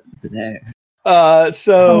pit.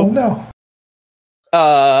 So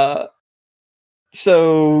no.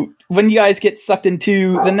 So when you guys get sucked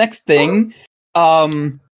into the next thing,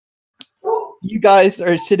 you guys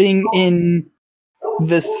are sitting in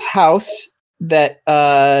this house that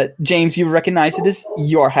James, you recognize it as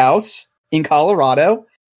your house in Colorado,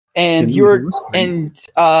 and you and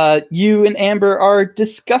Amber are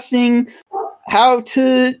discussing how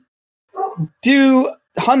to do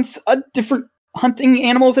hunting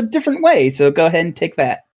animals a different way. So go ahead and take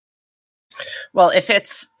that. Well, if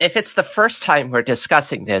it's the first time we're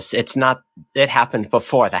discussing this, it's not. It happened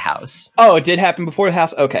before the house. Oh, it did happen before the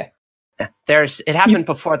house? Okay. It happened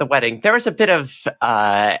before the wedding. There was a bit of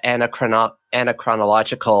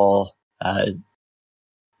anachronological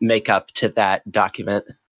makeup to that document.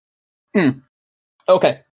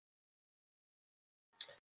 Okay.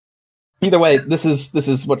 Either way, this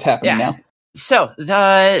is what's happening now. So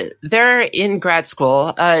they're in grad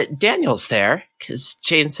school. Daniel's there because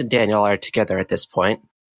James and Daniel are together at this point.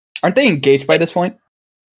 Aren't they engaged by this point?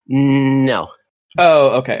 No.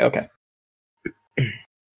 Oh, okay.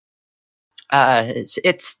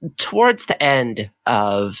 It's towards the end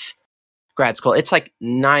of grad school. It's like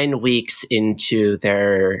 9 weeks into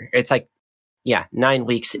their. It's like 9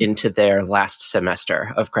 weeks into their last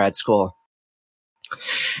semester of grad school,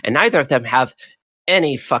 and neither of them have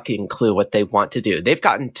any fucking clue what they want to do. They've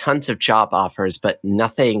gotten tons of job offers, but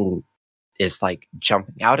nothing is like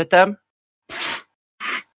jumping out at them.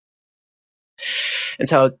 And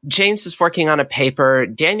so James is working on a paper.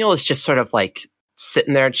 Daniel is just sort of like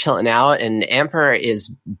sitting there chilling out, and Amber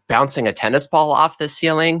is bouncing a tennis ball off the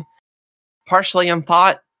ceiling, partially on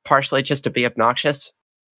thought, partially just to be obnoxious,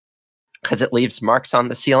 because it leaves marks on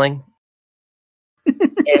the ceiling.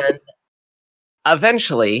 And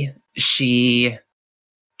eventually she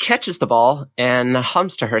catches the ball and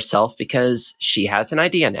hums to herself because she has an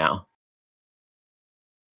idea now.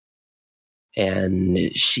 And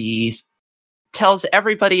she tells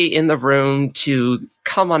everybody in the room to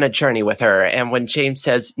come on a journey with her. And when James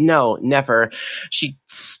says, no, never, she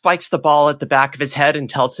spikes the ball at the back of his head and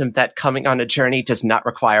tells him that coming on a journey does not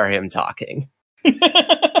require him talking.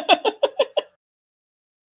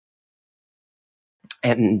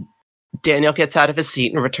 And Daniel gets out of his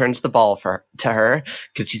seat and returns the ball to her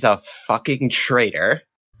because he's a fucking traitor.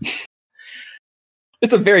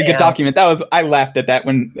 It's a very good document. I laughed at that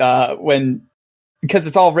when because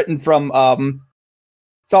it's all written from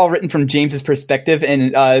James's perspective,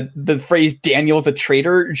 and the phrase "Daniel's a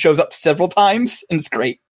traitor" shows up several times, and it's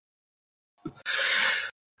great.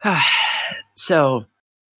 So,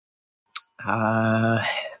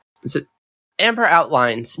 Amber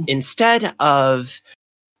outlines instead of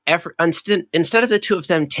the two of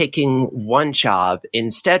them taking one job,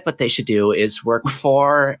 instead what they should do is work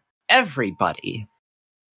for everybody.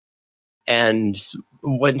 And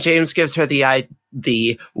when James gives her the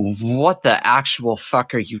 "what the actual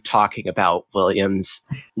fuck are you talking about, Williams"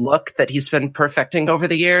 look that he's been perfecting over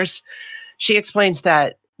the years, she explains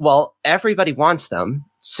that, well, everybody wants them,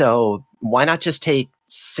 so why not just take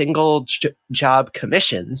single job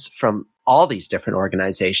commissions from all these different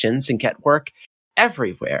organizations and get work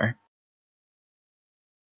everywhere?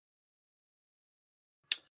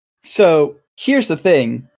 So here's the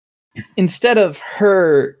thing. Instead of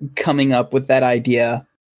her coming up with that idea,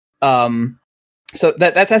 so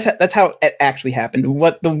that's how it actually happened.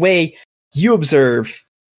 The way you observe,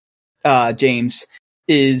 James,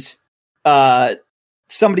 is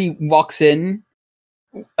somebody walks in,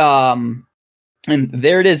 and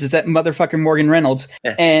there it is that motherfucking Morgan Reynolds.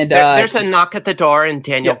 Yeah. And there's a knock at the door, and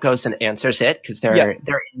Daniel goes and answers it because they're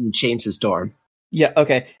in James's dorm. Yeah,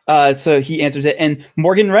 okay. So he answers it, and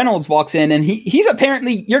Morgan Reynolds walks in, and he's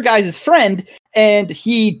apparently your guys' friend, and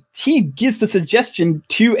he gives the suggestion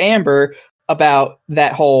to Amber about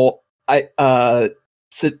that whole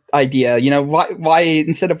idea. You know, why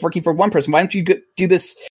instead of working for one person, why don't you do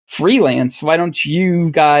this freelance? Why don't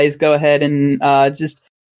you guys go ahead and just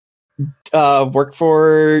work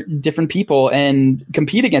for different people and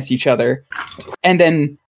compete against each other? And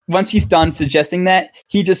then once he's done suggesting that,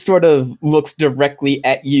 he just sort of looks directly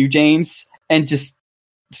at you, James, and just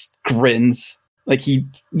grins. Like, he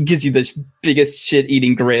gives you the biggest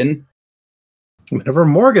shit-eating grin. Whenever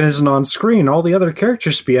Morgan isn't on screen, all the other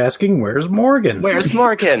characters be asking, "Where's Morgan? Where's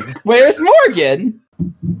Morgan? Where's Morgan?"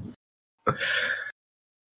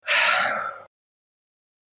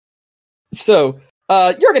 So,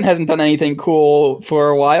 Jurgen hasn't done anything cool for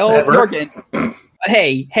a while. Ever? Jurgen...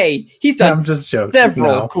 Hey, he's done I'm just joking.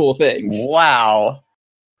 several cool things. Wow.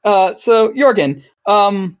 So Jurgen,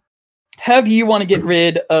 how do you want to get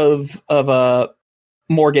rid of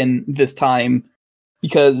Morgan this time?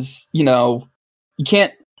 Because, you know, you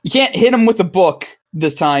can't hit him with a book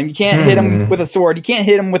this time. You can't hit him with a sword. You can't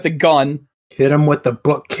hit him with a gun. Hit him with the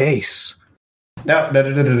bookcase. No.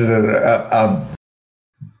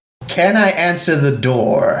 Can I answer the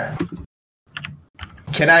door?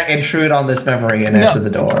 Can I intrude on this memory and answer the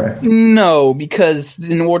door? No, because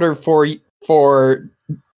in order for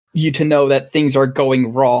you to know that things are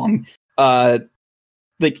going wrong,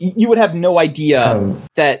 like, you would have no idea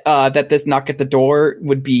that this knock at the door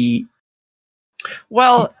would be.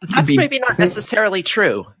 Well, that's maybe not necessarily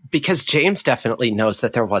true, because James definitely knows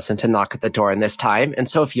that there wasn't a knock at the door in this time, and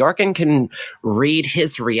so if Jurgen can read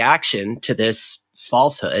his reaction to this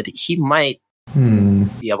falsehood, he might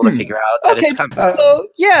be able to figure out that it's coming.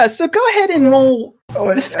 So go ahead and roll.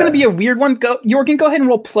 This is going to be a weird one. Jurgen, go ahead and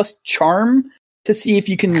roll plus charm to see if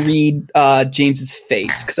you can read James's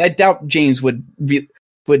face, because I doubt James would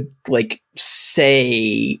like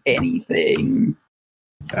say anything.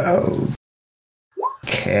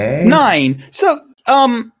 Okay. 9. So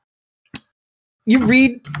you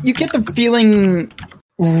get the feeling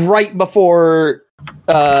right before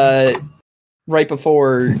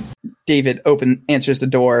David answers the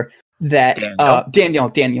door that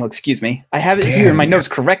Daniel, excuse me. I have it here in my notes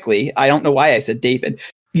correctly. I don't know why I said David.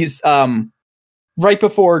 He's right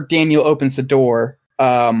before Daniel opens the door,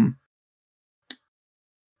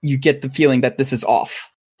 you get the feeling that this is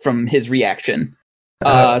off from his reaction.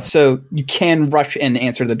 So you can rush and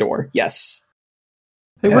answer the door. Yes.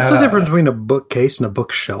 Hey, what's the difference between a bookcase and a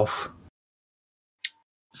bookshelf?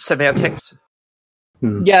 Semantics.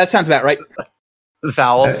 Yeah, that sounds about right.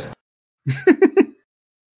 Vowels.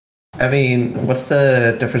 I mean, what's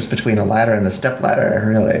the difference between a ladder and a step ladder,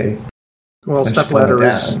 really? Well, step ladder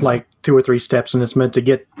is like 2 or 3 steps, and it's meant to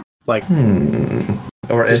get like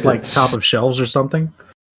or is like top of shelves or something.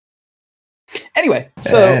 Anyway,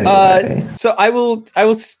 so I will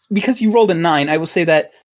because you rolled a 9, I will say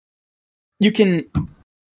that you can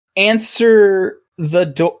answer the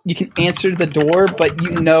door. You can answer the door, but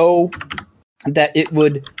you know that it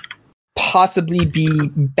would possibly be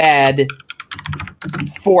bad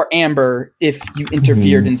for Amber if you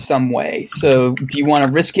interfered in some way. So do you want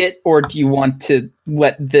to risk it, or do you want to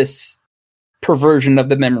let this perversion of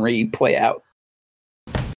the memory play out.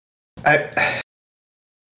 I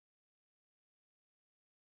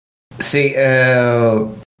see.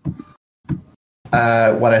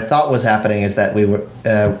 What I thought was happening is that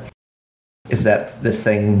is that this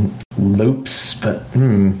thing loops, but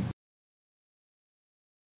I'm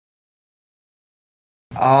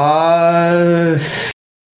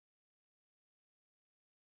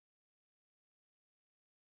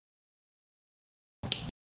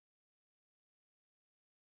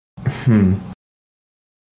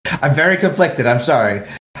very conflicted. I'm sorry.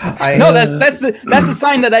 No, that's the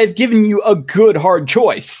sign that I've given you a good hard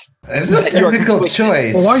choice. It's a difficult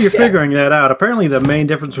choice. Well, while you're figuring that out, apparently the main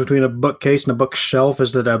difference between a bookcase and a bookshelf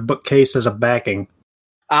is that a bookcase has a backing.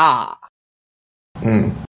 Ah.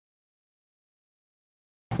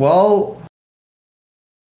 Well,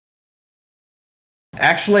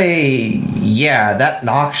 actually, yeah, that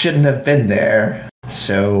knock shouldn't have been there.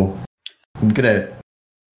 So I'm gonna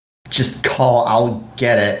just call I'll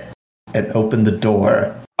get it and open the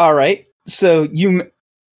door. All right. So you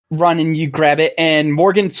run and you grab it, and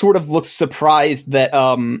Morgan sort of looks surprised that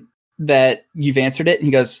that you've answered it, and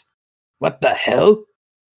he goes, "What the hell?"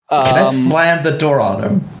 Can I slam the door on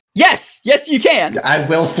him? Yes, you can. I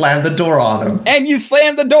will slam the door on him. And you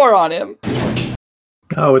slam the door on him.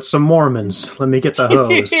 Oh, it's some Mormons. Let me get the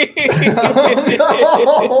hose.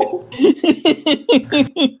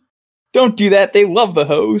 No! Don't do that. They love the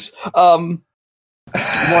hose. Mormon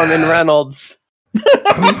Reynolds.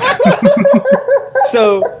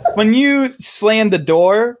 So when you slam the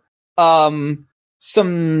door, you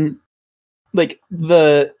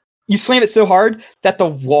slam it so hard that the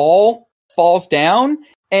wall falls down,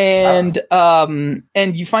 and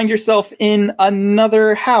you find yourself in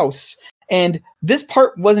another house. And this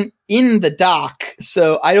part wasn't in the doc,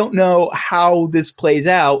 so I don't know how this plays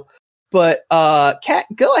out. But Kat,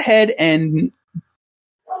 go ahead and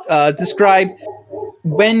describe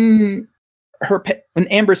when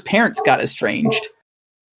Amber's parents got estranged.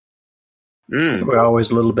 We're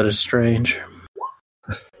always a little bit estranged.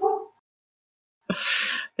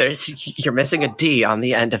 You're missing a D on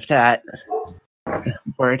the end of that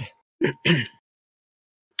word.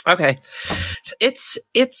 Okay.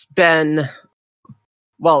 It's been...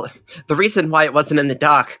 Well, the reason why it wasn't in the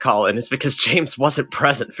doc, Colin, is because James wasn't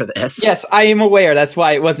present for this. Yes, I am aware. That's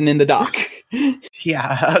why it wasn't in the doc.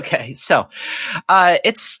 Yeah, okay. So,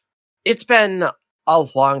 it's been a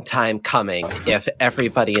long time coming, if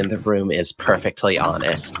everybody in the room is perfectly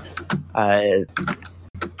honest.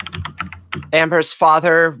 Amber's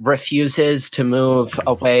father refuses to move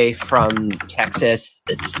away from Texas.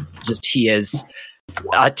 It's just he is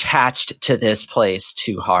attached to this place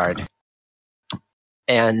too hard.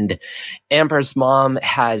 And Amber's mom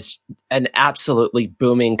has an absolutely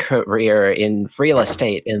booming career in real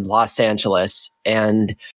estate in Los Angeles,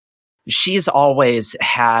 and she's always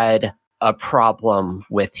had a problem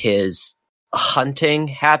with his hunting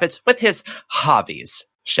habits, with his hobbies,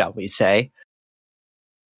 shall we say.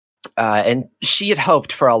 And she had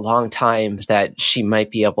hoped for a long time that she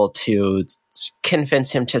might be able to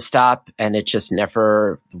convince him to stop, and it just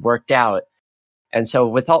never worked out. And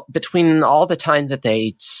so between all the time that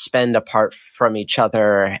they spend apart from each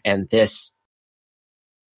other and this,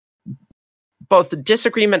 both the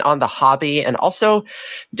disagreement on the hobby and also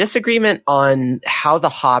disagreement on how the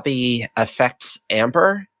hobby affects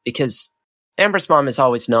Amber, because Amber's mom has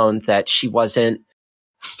always known that she wasn't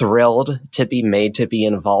thrilled to be made to be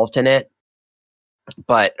involved in it.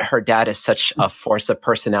 But her dad is such a force of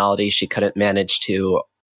personality, she couldn't manage to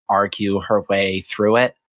argue her way through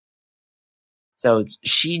it. So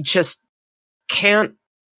she just can't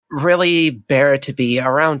really bear to be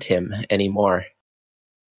around him anymore.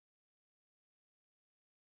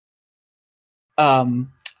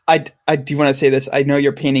 I do want to say this. I know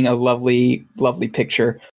you're painting a lovely, lovely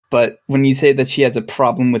picture, but when you say that she has a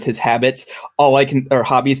problem with his habits,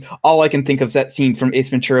 hobbies, all I can think of is that scene from Ace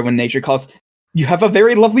Ventura when nature calls, "You have a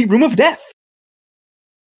very lovely room of death."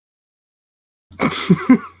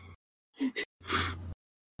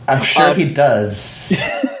 I'm sure he does.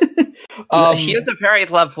 He has a very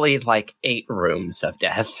lovely, 8 rooms of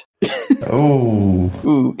death. Oh.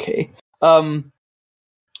 Okay.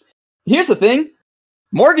 Here's the thing.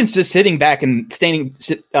 Morgan's just sitting back and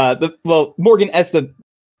Morgan as the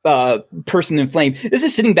person in flame is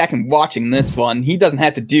just sitting back and watching this one. He doesn't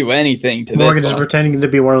have to do anything to Morgan this is one. pretending to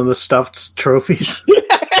be one of the stuffed trophies.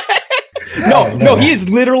 No, he is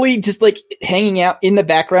literally just hanging out in the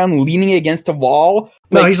background, leaning against a wall.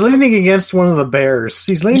 No, he's leaning against one of the bears.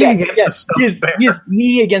 He's leaning against the stuffed bear. He's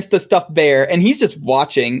leaning against the stuffed bear, and he's just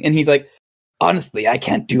watching, and he's like, Honestly, I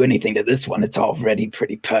can't do anything to this one. It's already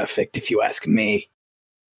pretty perfect, if you ask me.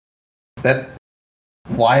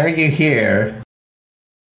 Why are you here?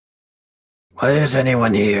 Why is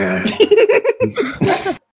anyone here?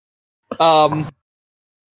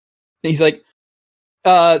 He's like,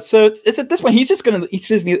 so it's at this point, he says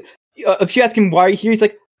me, if you ask him why you're here, he's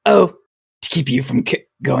like, oh, to keep you from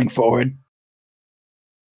going forward.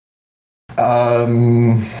 I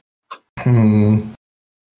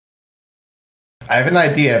have an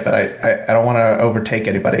idea, but I don't want to overtake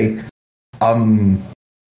anybody. I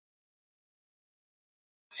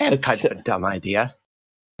had kind of a dumb idea.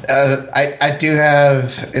 I do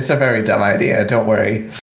have. It's a very dumb idea. Don't worry.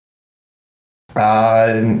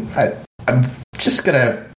 I'm just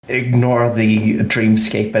gonna ignore the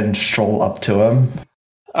dreamscape and stroll up to him.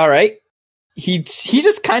 All right. He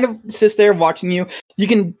just kind of sits there watching you. You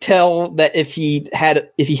can tell that if he had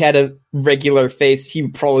a regular face, he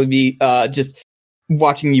would probably be just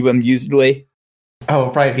watching you amusedly.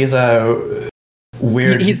 Oh, right. He's a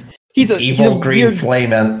weird. He's evil green weird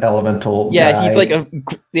flame elemental. Yeah, guy.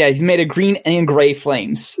 He's made of green and gray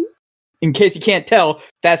flames. In case you can't tell,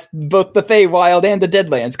 that's both the Feywild and the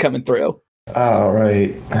Deadlands coming through. Oh,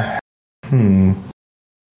 right.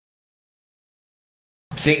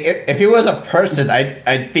 See, if he was a person,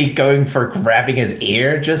 I'd be going for grabbing his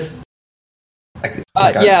ear, just.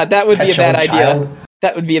 Yeah, that would be a bad idea. Child.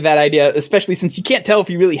 That would be a bad idea, especially since you can't tell if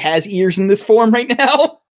he really has ears in this form right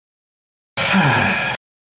now.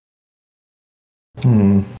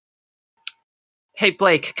 Hey,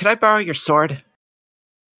 Blake, could I borrow your sword?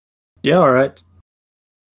 Yeah, all right.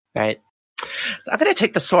 Right. So I'm going to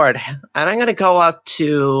take the sword, and I'm going to go up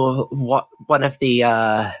to one of the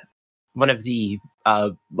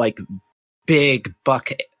like big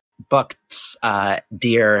buck's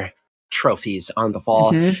deer trophies on the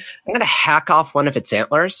wall. Mm-hmm. I'm going to hack off one of its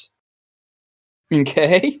antlers.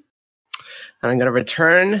 Okay. And I'm going to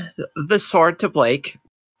return the sword to Blake,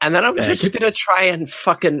 and then I'm just going to try and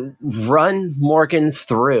fucking run Morgan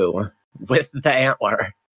through with the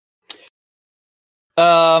antler.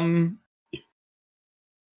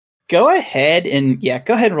 Go ahead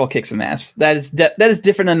and roll kick some ass. That is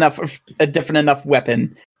different enough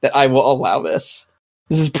weapon that I will allow this.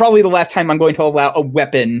 This is probably the last time I'm going to allow a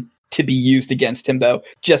weapon to be used against him, though.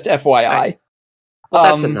 Just FYI. Right. Well,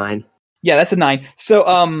 that's a 9. Yeah, that's a 9.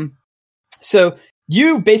 So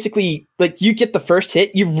you basically, like, you get the first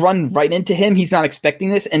hit, you run right into him, he's not expecting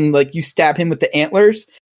this, and, like, you stab him with the antlers,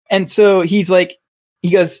 and so he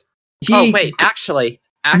goes... Oh, wait, actually,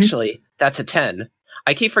 that's a 10.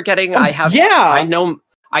 I keep forgetting I have I know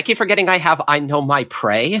my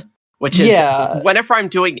prey, which is whenever I'm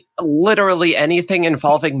doing literally anything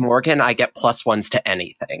involving Morgan, I get +1s to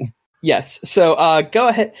anything. Yes. So go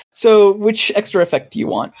ahead. So which extra effect do you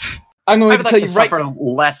want? I'm going to tell you right. Suffer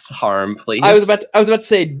less harm, please. I was about to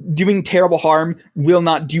say doing terrible harm will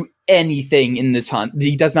not do anything in this hunt.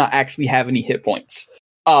 He does not actually have any hit points.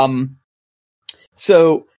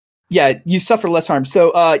 So yeah, you suffer less harm.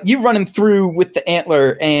 So you run him through with the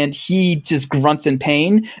antler, and he just grunts in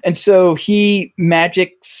pain. And so he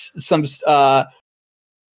magics some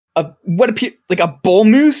what appears like a bull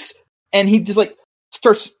moose, and he just like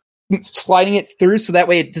starts sliding it through, so that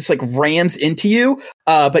way it just like rams into you.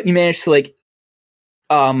 But you manage to like,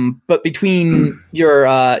 but between your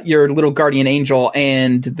little guardian angel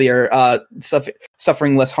and their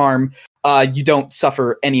suffering less harm, you don't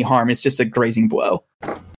suffer any harm. It's just a grazing blow.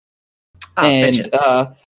 And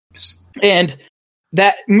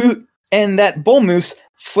that bull moose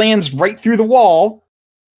slams right through the wall,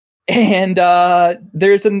 and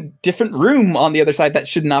there's a different room on the other side that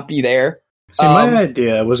should not be there. See, my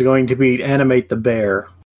idea was going to be animate the bear.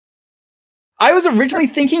 I was originally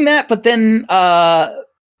thinking that, but then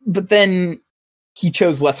he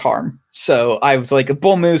chose less harm. So I was like, a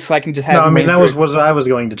bull moose, I can just have... No, I mean, that was what I was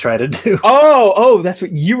going to try to do. Oh, that's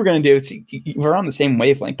what you were going to do. We're on the same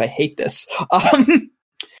wavelength. I hate this.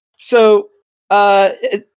 So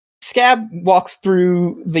Scab walks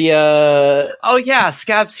through the... Oh, yeah,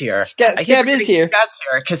 Scab's here. Scab is here. Scab's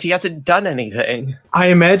here because he hasn't done anything. I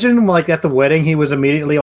imagine, like, at the wedding, he was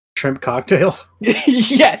immediately on shrimp cocktails.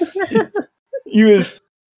 Yes! He was...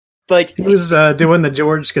 Like, he was doing the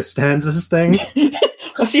George Costanza's thing.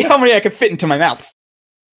 Let's see how many I can fit into my mouth.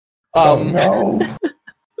 Oh no!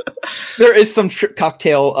 There is some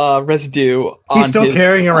cocktail residue. He's still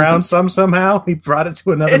carrying around somehow. He brought it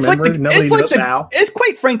to another member. Like Nobody knows how. It's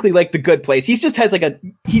quite frankly like the good place. He just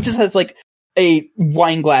has like a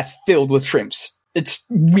wine glass filled with shrimps. It's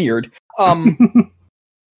weird.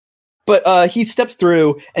 But he steps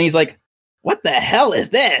through and he's like, "What the hell is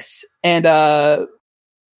this?" And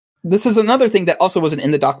this is another thing that also wasn't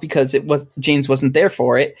in the doc because James wasn't there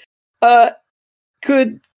for it.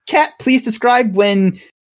 Could Kat please describe when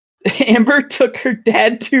Amber took her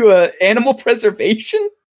dad to animal preservation?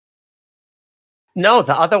 No,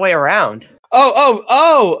 the other way around.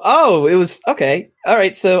 Oh! It was okay. All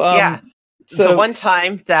right. So, yeah. So the one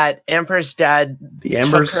time that Amber's dad the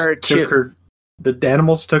animals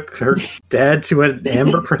took her dad to an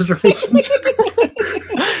amber preservation.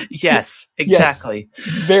 Yes, exactly. Yes.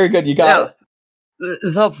 Very good. You got it.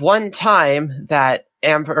 The one time that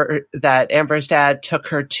Amber's dad took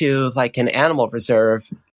her to like an animal reserve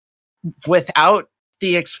without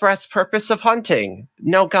the express purpose of hunting,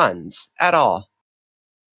 no guns at all.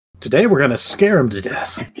 Today we're gonna scare him to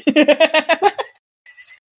death.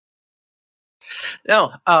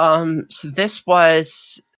 No, so this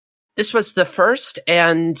was the first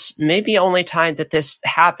and maybe only time that this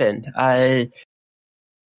happened. Her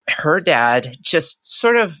dad just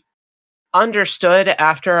sort of understood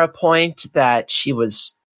after a point that she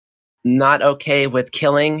was not okay with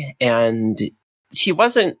killing, and he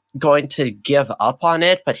wasn't going to give up on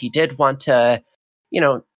it, but he did want to,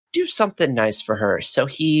 do something nice for her. So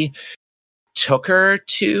he took her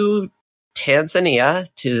to Tanzania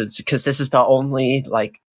because this is the only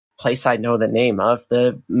place I know the name of,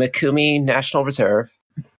 the Mikumi National Reserve,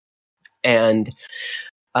 and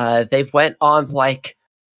they went on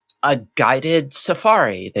a guided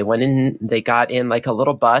safari. They went in, they got in a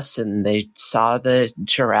little bus, and they saw the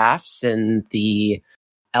giraffes and the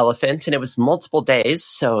elephant, and it was multiple days.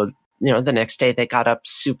 So the next day they got up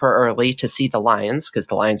super early to see the lions, because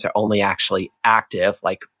the lions are only actually active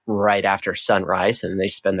right after sunrise, and they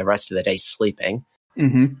spend the rest of the day sleeping.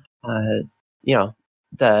 Mm-hmm.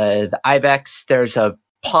 The ibex, there's a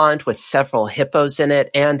pond with several hippos in it,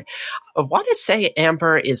 and I want to say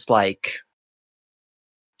Amber is like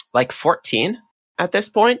 14 at this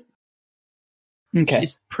point. Okay.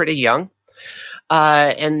 She's pretty young.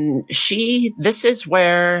 And this is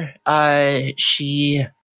where she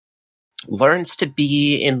learns to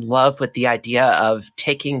be in love with the idea of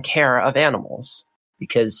taking care of animals,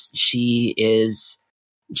 because she is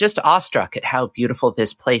just awestruck at how beautiful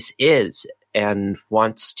this place is and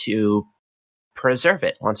wants to preserve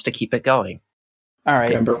it, wants to keep it going. All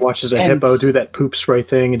right. Amber watches a hippo do that poop spray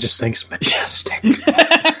thing and just thinks, majestic.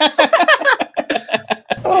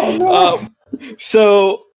 Oh, no.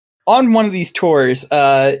 So on one of these tours,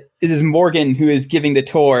 it is Morgan who is giving the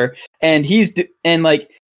tour, and it's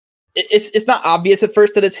not obvious at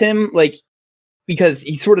first that it's him, because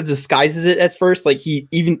he sort of disguises it at first. He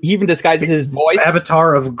even disguises his voice.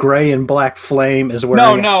 Avatar of gray and black flame is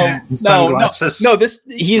wearing sunglasses. No.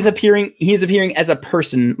 He is appearing as a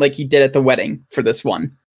person, like he did at the wedding for this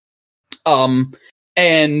one. Then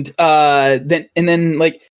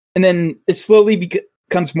it slowly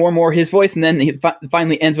becomes more and more his voice, and then he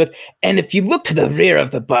finally ends with, "And if you look to the rear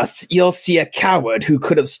of the bus, you'll see a coward who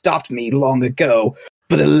could have stopped me long ago,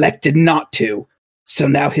 but elected not to. So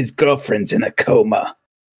now his girlfriend's in a coma."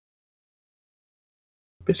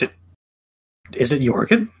 Is it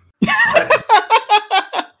Jorgen?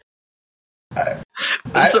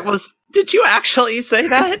 Did you actually say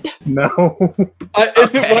that? No.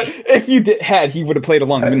 If you had, he would have played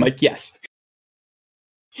along and been like, yes.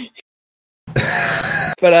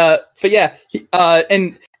 But yeah,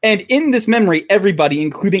 and in this memory, everybody,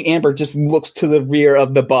 including Amber, just looks to the rear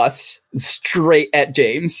of the bus, straight at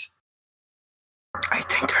James. I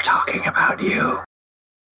think they're talking about you.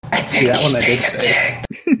 I think that one I did say.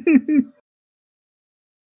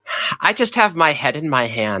 I just have my head in my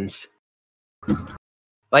hands.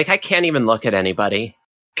 I can't even look at anybody,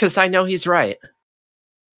 because I know he's right.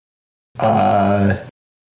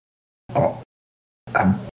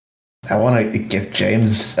 I want to give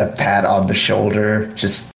James a pat on the shoulder.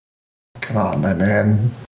 Just, come on, my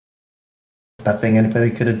man. Nothing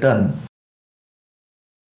anybody could have done.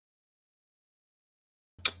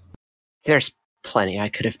 There's plenty I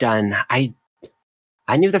could have done. I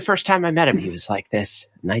knew the first time I met him he was like this,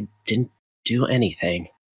 and I didn't do anything.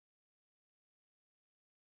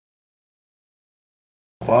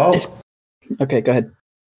 Well, okay, go ahead.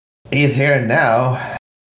 He's here now.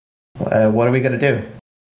 What are we going to do?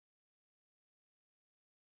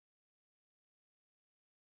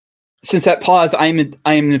 Since that pause I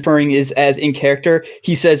am inferring is as in character,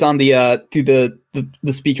 he says on the through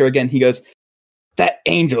the speaker again, he goes, "That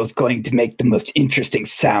angel's going to make the most interesting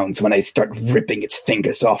sounds when I start ripping its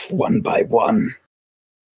fingers off one by one."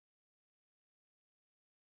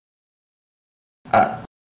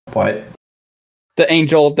 What? The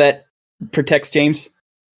angel that protects James.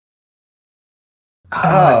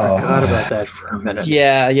 I forgot about that for a minute.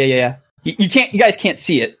 Yeah. You can't. You guys can't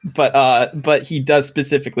see it, but he does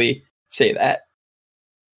specifically say that.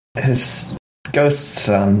 His ghost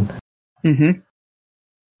son. Mm-hmm.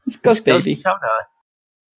 It's Ghost Baby. Ghost Sona.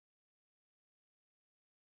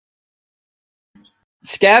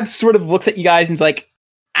 Scab sort of looks at you guys and's like,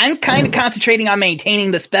 I'm kind of concentrating on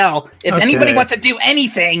maintaining the spell. If anybody wants to do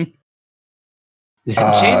anything.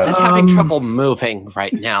 James is having trouble moving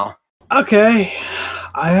right now. Okay.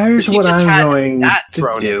 Here's He what just I'm had going that to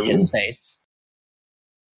thrown do. in his face.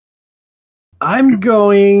 I'm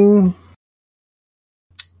going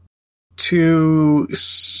to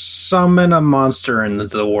summon a monster into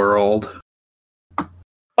the world.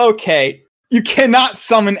 Okay, you cannot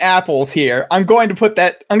summon apples here. I'm going to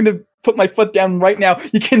put my foot down right now.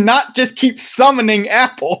 You cannot just keep summoning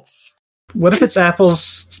apples. What if it's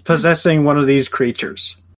apples possessing one of these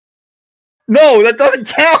creatures? No, that doesn't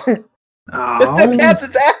count. Oh, That still counts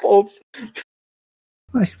as apples.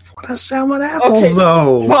 I want to summon apples,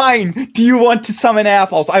 though. Fine. Do you want to summon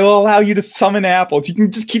apples? I will allow you to summon apples. You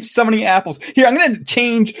can just keep summoning apples. Here, I'm going to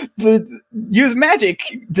change the use magic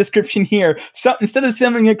description here. So instead of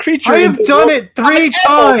summoning a creature, I have done it 3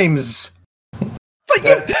 times.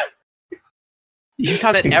 But You've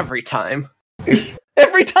done it every time.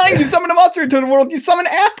 every time you summon a monster into the world, you summon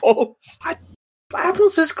apples.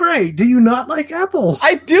 Apples is great. Do you not like apples?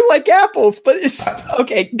 I do like apples, but it's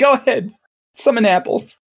okay. Go ahead, summon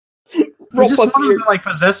apples. I Roll just plus want fear. him to like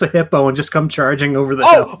possess a hippo and just come charging over the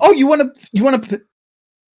hill. Oh, you want to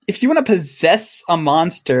if you want to possess a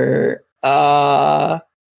monster,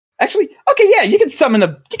 actually, okay, yeah, you can summon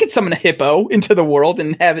a hippo into the world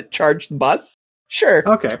and have it charge the bus. Sure.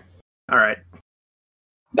 Okay. All right.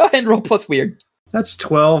 Go ahead and roll plus weird. That's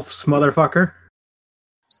 12, motherfucker.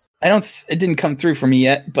 It didn't come through for me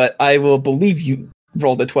yet, but I will believe you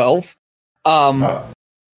rolled a 12.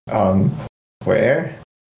 Where?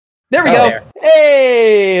 There we Oh, go. there.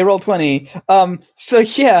 Hey, roll 20. So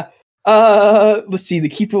yeah, let's see. The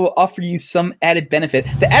keeper will offer you some added benefit.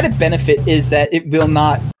 The added benefit is that it will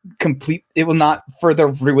not further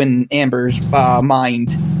ruin Amber's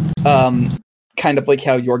mind. Kind of like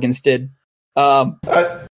how Jorgen's did. Well,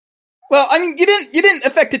 I mean, you didn't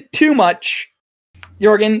affect it too much,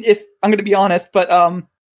 Jorgen, if I'm going to be honest, but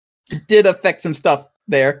it did affect some stuff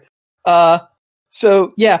there.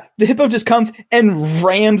 So yeah, the hippo just comes and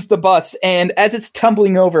rams the bus, and as it's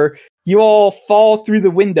tumbling over, you all fall through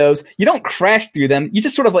the windows. You don't crash through them; you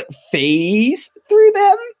just sort of like phase through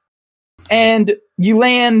them, and you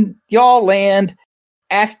all land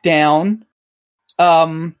ass down.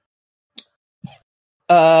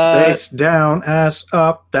 Face down, ass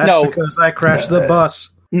up. That's no. because I crashed the bus.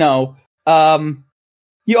 No.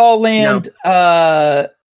 You all land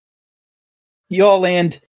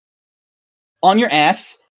on your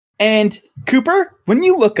ass, and Cooper, when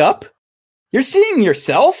you look up, you're seeing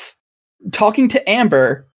yourself talking to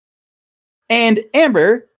Amber and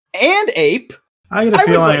Ape. I get a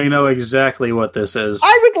feeling I know exactly what this is.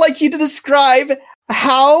 I would like you to describe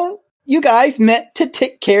how you guys met to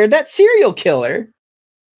take care of that serial killer.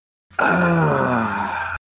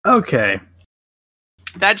 Okay.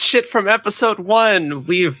 That shit from episode 1,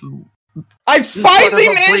 I've finally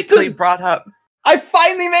managed to brought up. I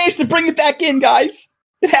finally managed to bring it back in, guys.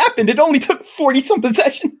 It happened. It only took 40-something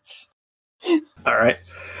sessions. All right.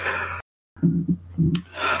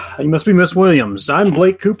 You must be Miss Williams. I'm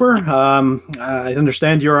Blake Cooper. I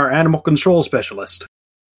understand you're our animal control specialist.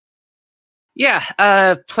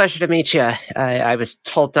 Yeah, pleasure to meet you. I was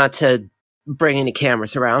told not to bring any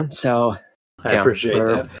cameras around, so I appreciate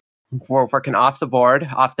that. We're working off the board,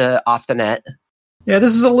 off the net. Yeah,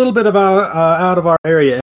 this is a little bit about out of our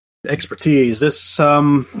area expertise. This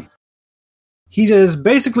he is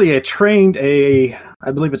basically trained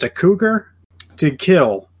I believe it's a cougar to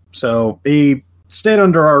kill. So he stayed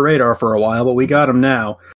under our radar for a while, but we got him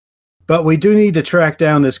now. But we do need to track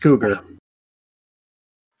down this cougar.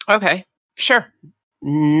 Okay, sure.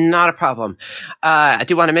 Not a problem. I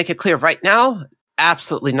do want to make it clear right now,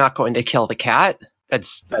 absolutely not going to kill the cat.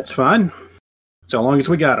 That's fine. So long as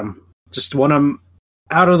we got him. Just want him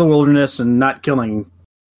out of the wilderness and not killing.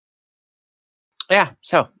 Yeah,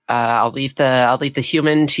 so I'll leave the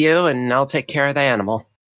human to you, and I'll take care of the animal.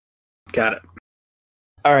 Got it.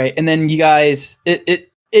 All right, and then you guys, it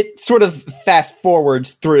sort of fast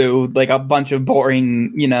forwards through like a bunch of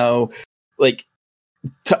boring, like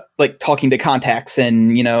talking to contacts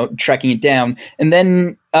and tracking it down, and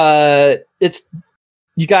then it's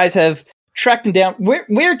you guys have tracked him down.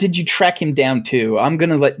 Where did you track him down to? I'm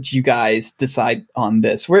gonna let you guys decide on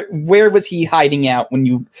this. Where was he hiding out when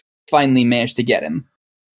you finally managed to get him?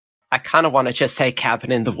 I kind of want to just say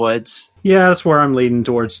cabin in the woods. Yeah, that's where I'm leading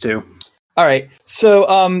towards too. All right.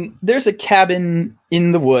 So there's a cabin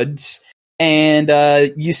in the woods, and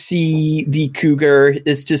you see the cougar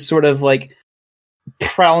is just sort of like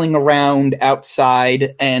prowling around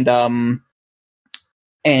outside, and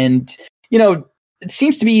you know, it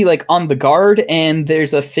seems to be like on the guard, and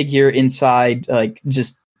there's a figure inside, like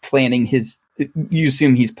just planning his. You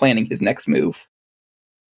assume he's planning his next move.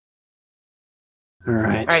 All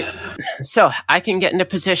right. All right. So I can get into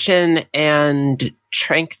position and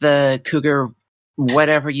trank the cougar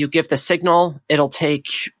whenever you give the signal. It'll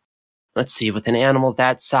take, let's see, with an animal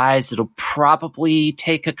that size, it'll probably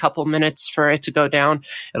take a couple minutes for it to go down.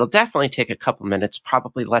 It'll definitely take a couple minutes,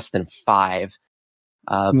 probably less than 5.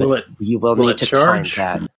 But you will need to charge?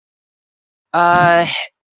 time that.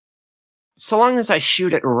 So long as I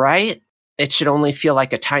shoot it right, it should only feel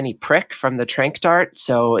like a tiny prick from the trank dart,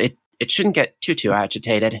 so it shouldn't get too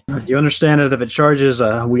agitated. You understand that if it charges,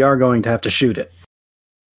 we are going to have to shoot it.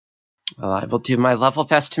 Well, I will do my level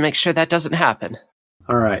best to make sure that doesn't happen.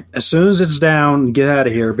 All right. As soon as it's down, get out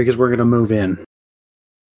of here because we're going to move in.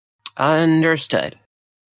 Understood.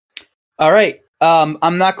 All right.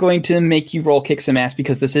 I'm not going to make you roll kick some ass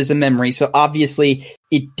because this is a memory. So obviously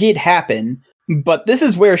it did happen, but this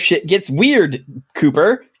is where shit gets weird,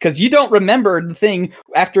 Cooper, because you don't remember the thing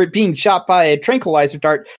after it being shot by a tranquilizer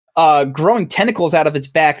dart, growing tentacles out of its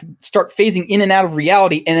back, start phasing in and out of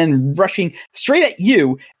reality, and then rushing straight at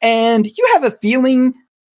you. And you have a feeling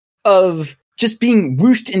of just being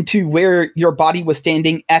whooshed into where your body was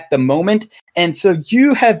standing at the moment. And so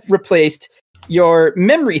you have replaced your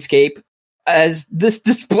memory scape as this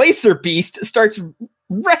displacer beast starts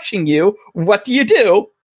rushing you. What do you do?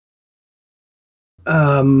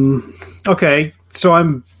 Okay, so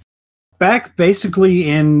I'm back basically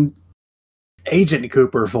in Agent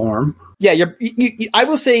Cooper form. Yeah, I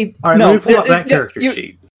will say. All right, no, let me pull up that character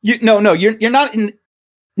sheet. You're not in.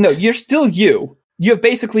 No, you're still you. You have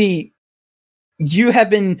basically. You have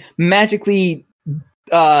been magically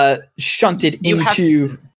shunted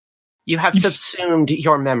into. You have subsumed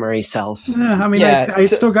your memory self. I mean, Yeah, I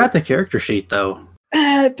still got the character sheet though.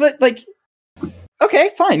 But like, okay,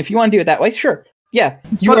 fine. If you want to do it that way, sure. Yeah,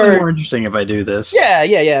 It's slightly more interesting if I do this.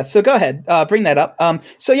 Yeah. So go ahead, bring that up.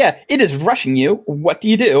 So yeah, it is rushing you. What do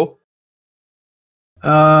you do?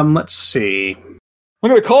 Let's see. I'm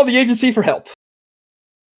going to call the agency for help.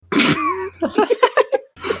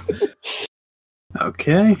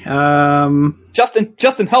 Okay.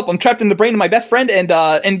 Justin, help! I'm trapped in the brain of my best friend, and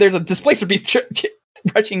there's a displacer beast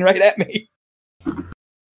rushing right at me.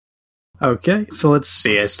 Okay, so let's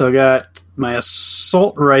see. I still got my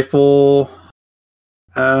assault rifle.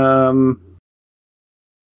 You're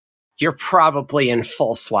probably in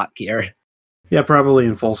full SWAT gear. Yeah, probably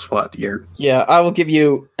in full SWAT gear. Yeah, I will give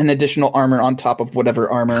you an additional armor on top of whatever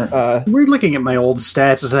armor. We're looking at my old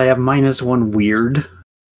stats as I have -1 weird.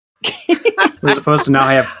 We're supposed to now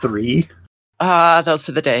have 3. Those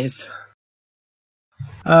are the days.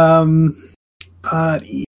 But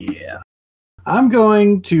yeah. I'm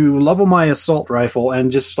going to level my assault rifle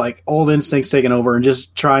and just like old instincts taking over and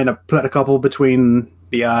just trying to put a couple between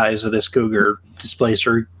the eyes of this cougar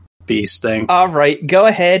displacer beast thing. All right, go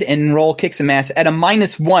ahead and roll kick some ass at a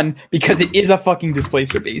 -1 because it is a fucking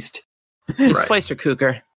displacer beast. Displacer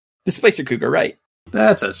cougar. Displacer cougar, right?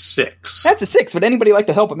 That's a 6. That's a 6. Would anybody like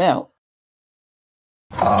to help him out?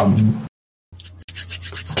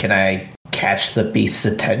 Can I catch the beast's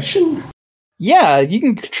attention? Yeah, you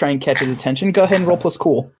can try and catch his attention. Go ahead and roll plus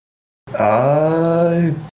cool.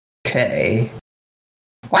 Okay.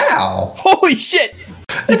 Wow. Holy shit!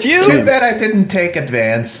 Did you? Too bad I didn't take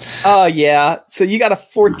advanced. Oh, yeah. So you got a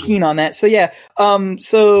 14 on that. So yeah.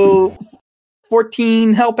 So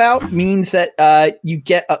 14 help out means that they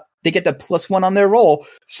get the +1 on their roll.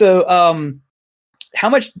 So how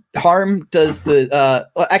much harm does the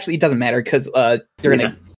well, actually it doesn't matter because you're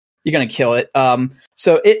gonna kill it.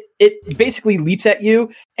 So it basically leaps at you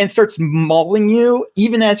and starts mauling you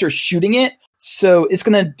even as you're shooting it. So it's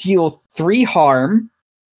gonna deal 3 harm.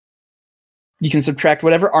 You can subtract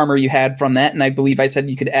whatever armor you had from that, and I believe I said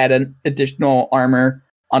you could add an additional armor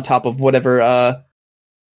on top of whatever up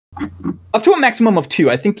to a maximum of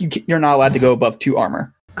 2. I think you're not allowed to go above 2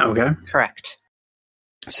 armor. Okay. Correct.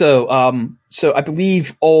 So I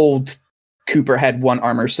believe old Cooper had 1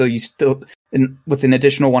 armor, so you still with an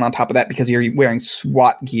additional 1 on top of that because you're wearing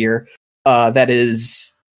SWAT gear. That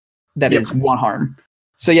is 1 harm.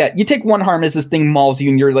 So yeah, you take 1 harm as this thing mauls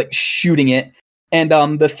you and you're like shooting it, and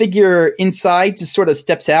the figure inside just sort of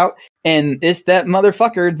steps out, and it's that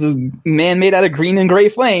motherfucker, the man made out of green and gray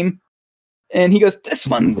flame, and he goes, "This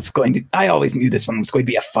one was going to. I always knew this one was going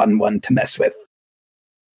to be a fun one to mess with."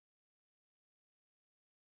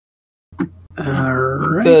 All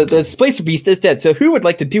right. The displacer beast is dead. So who would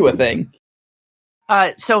like to do a thing?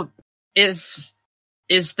 So is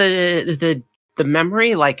the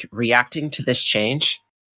memory like reacting to this change?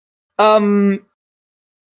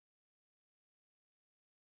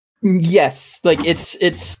 Yes, like it's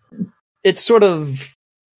sort of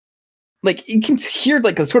like you can hear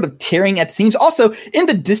like a sort of tearing at the seams. Also, in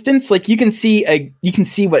the distance, like you can see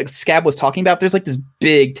what Scab was talking about. There's like this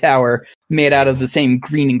big tower made out of the same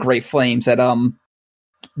green and gray flames that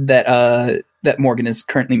Morgan is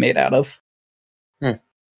currently made out of.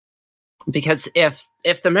 Because if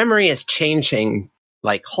the memory is changing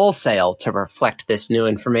like wholesale to reflect this new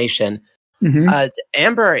information,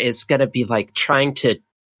 Amber is going to be like trying to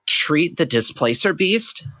treat the displacer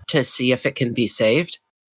beast to see if it can be saved.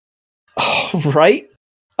 Oh, right.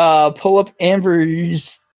 Pull up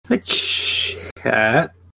Amber's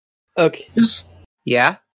Cat. Okay.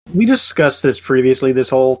 Yeah. We discussed this previously, this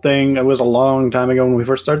whole thing. It was a long time ago when we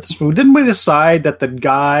first started this, but didn't we decide that the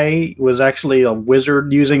guy was actually a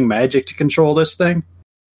wizard using magic to control this thing?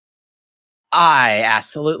 I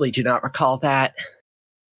absolutely do not recall that.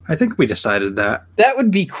 I think we decided that. That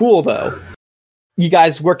would be cool, though. You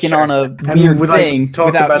guys working on a And weird we thing talked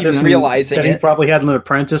without about even this realizing that he it. probably had an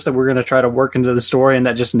apprentice that we're going to try to work into the story, and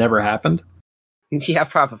that just never happened. Yeah,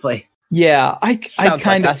 probably. Yeah, I Sounds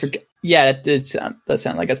kind like of us. forget. Yeah, it does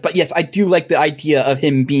sound like us. But yes, I do like the idea of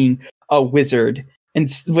him being a wizard,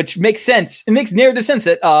 and which makes sense. It makes narrative sense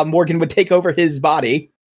that Morgan would take over his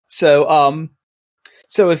body. So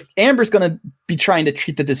if Amber's going to be trying to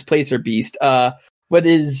treat the displacer beast, what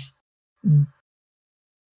is?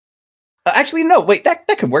 Actually, no. Wait, that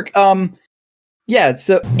could work. Yeah.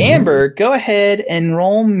 So Amber, go ahead and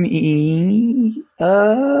roll me.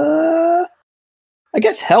 I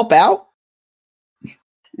guess help out.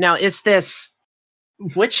 Now,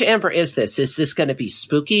 which Amber is this? Is this going to be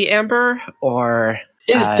spooky Amber or?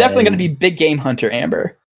 It is definitely going to be Big Game Hunter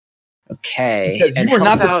Amber. Okay. Because you and were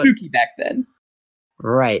not help the out- spooky back then.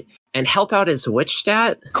 Right. And help out is which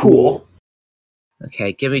stat? Cool.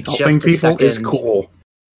 Okay, give me Helping just a people second. is cool.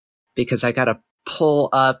 Because I got to pull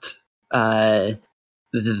up the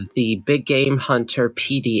Big Game Hunter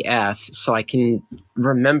PDF so I can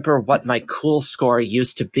remember what my cool score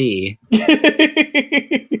used to be.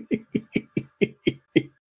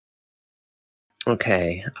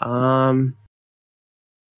 Okay.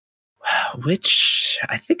 Which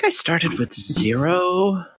I think I started with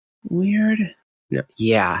 0 weird. No,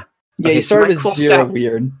 yeah. Yeah, Okay, you so started my with cool 0 stat-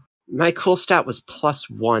 weird. My cool stat was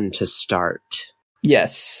 +1 to start.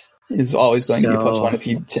 Yes. It's always going to be So- +1 if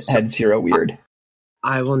you had 0 weird.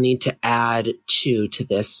 I will need to add 2 to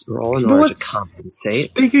this roll in You know order to what's- compensate.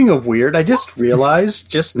 Speaking of weird, I just realized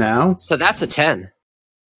just now. So that's a 10.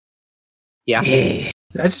 Yeah.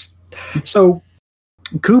 So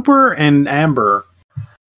Cooper and Amber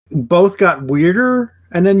both got weirder,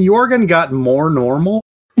 and then Jorgen got more normal.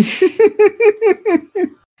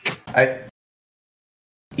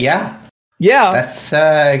 Yeah, Yeah. that's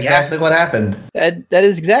exactly what happened. That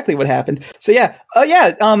is exactly what happened. So yeah,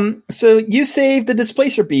 so you saved the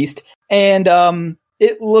displacer beast, and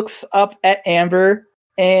it looks up at Amber,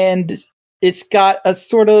 and it's got a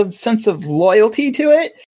sort of sense of loyalty to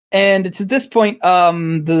it. And it's at this point,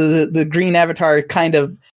 the green avatar kind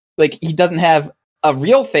of like he doesn't have a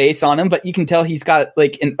real face on him, but you can tell he's got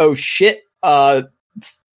like an oh shit,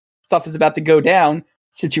 stuff is about to go down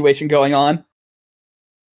situation going on.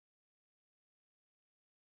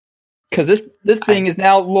 Because this thing is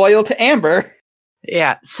now loyal to Amber.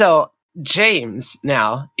 Yeah. So James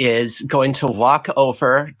now is going to walk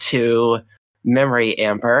over to Memory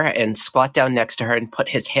Amber and squat down next to her and put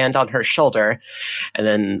his hand on her shoulder and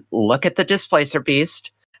then look at the displacer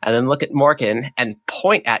beast and then look at Morgan and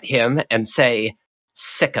point at him and say,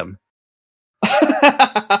 sick him.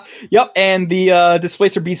 Yep, and the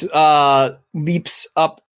displacer beast leaps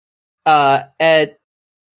up at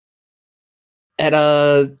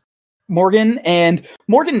Morgan, and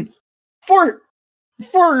Morgan for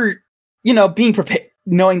being prepared,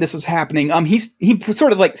 knowing this was happening, he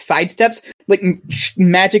sort of like sidesteps, like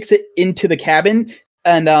magics it into the cabin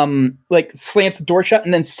and like slams the door shut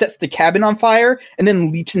and then sets the cabin on fire and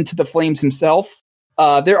then leaps into the flames himself.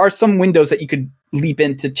 There are some windows that you could leap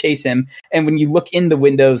in to chase him, and when you look in the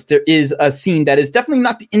windows, there is a scene that is definitely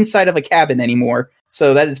not the inside of a cabin anymore,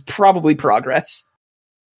 so that is probably progress.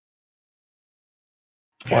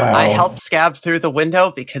 Wow. I helped Scab through the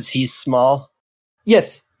window because he's small.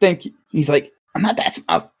 Yes, thank you. He's like, I'm not that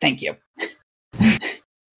small. Thank you.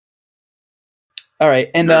 All right,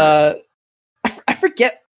 and I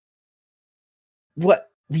forget what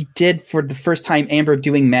we did for the first time Amber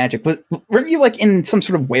doing magic. Weren't you like in some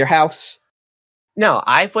sort of warehouse? No,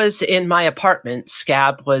 I was in my apartment.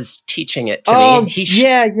 Scab was teaching it to Oh, me.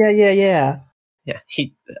 yeah. Yeah.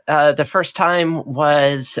 The first time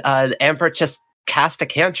was Amber just cast a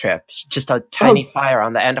cantrip, just a tiny fire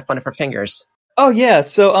on the end of one of her fingers. Oh, yeah.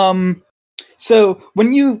 So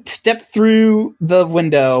when you step through the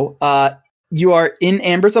window, you are in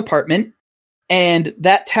Amber's apartment, and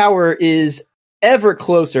that tower is ever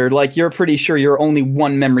closer. Like, you're pretty sure you're only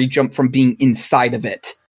one memory jump from being inside of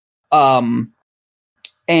it.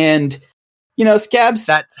 And, Scabs...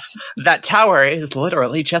 That tower is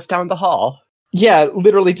literally just down the hall. Yeah,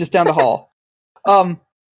 literally just down the hall. I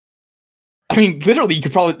mean, literally,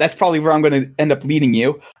 that's probably where I'm going to end up leading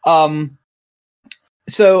you.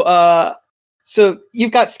 So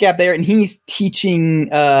you've got Scab there, and he's teaching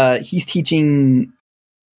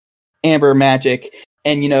Amber magic,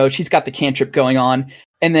 and she's got the cantrip going on,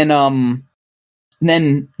 and then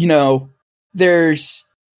there's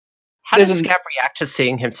how does Scab react to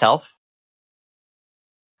seeing himself?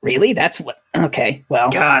 Really? That's what? Okay,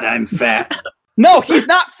 well, God, I'm fat. No, he's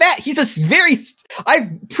not fat. He's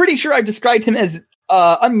I'm pretty sure I've described him as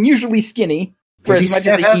unusually skinny for as much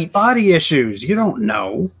as he has eats. Body issues. You don't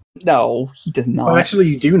know. No, he does not. Well, actually,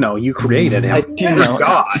 you do know. You created him. I do know.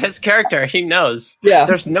 God. It's his character. He knows. Yeah.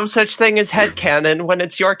 There's no such thing as headcanon when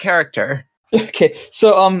it's your character. Okay,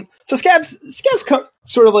 so Scab's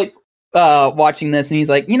sort of like watching this, and he's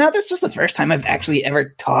like, this is just the first time I've actually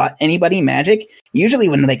ever taught anybody magic. Usually,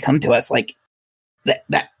 when they come to us, like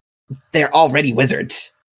that they're already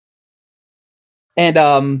wizards. And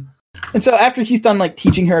so after he's done like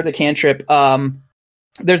teaching her the cantrip,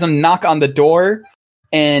 there's a knock on the door,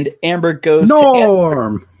 and Amber goes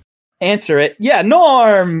Norm. to answer it. Yeah,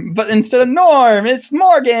 Norm, but instead of Norm, it's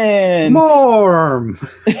Morgan. Norm.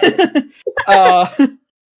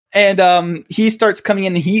 And he starts coming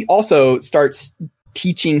in, and he also starts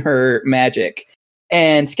teaching her magic.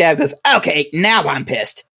 And Scab goes, "Okay, now I'm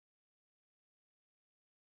pissed."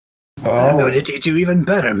 I'm going to teach you even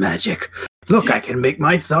better magic. Look, I can make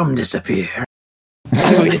my thumb disappear.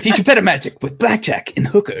 I'm going to teach you better magic with blackjack and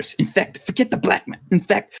hookers. In fact, forget the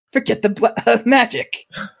forget the magic.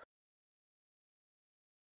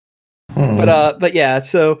 But yeah,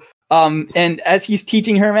 so and as he's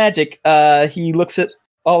teaching her magic, he looks at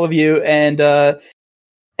all of you, and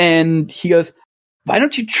he goes, "Why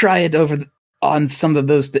don't you try it on some of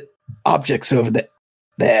those objects over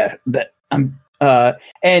there that I'm."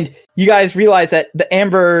 And you guys realize that the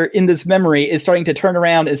Amber in this memory is starting to turn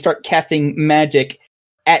around and start casting magic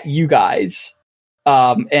at you guys.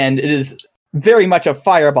 And it is very much a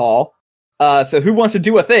fireball. So who wants to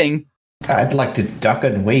do a thing? I'd like to duck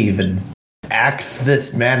and wave and ask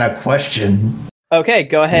this man a question. Okay,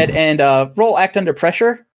 go ahead and roll Act Under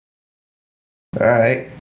Pressure. Alright.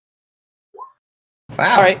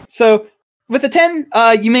 Wow. Alright, so with the 10,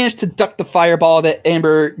 you manage to duck the fireball that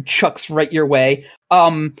Amber chucks right your way.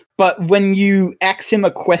 But when you ask him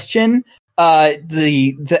a question,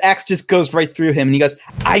 the axe just goes right through him, and he goes,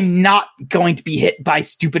 "I'm not going to be hit by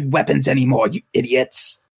stupid weapons anymore, you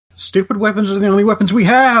idiots." Stupid weapons are the only weapons we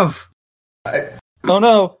have. Oh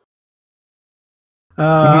no.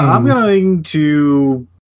 I'm going to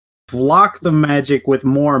block the magic with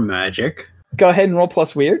more magic. Go ahead and roll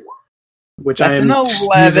plus weird. Which That's I'm an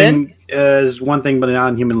 11. using as one thing, but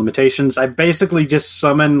non-human limitations. I basically just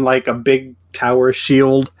summon like a big tower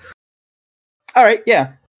shield. All right,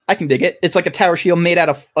 yeah, I can dig it. It's like a tower shield made out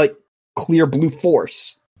of like clear blue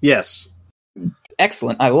force. Yes.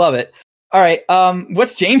 Excellent, I love it. All right,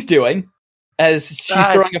 what's James doing as she's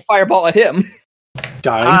throwing a fireball at him?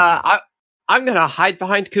 Dying. I'm gonna hide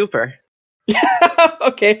behind Cooper.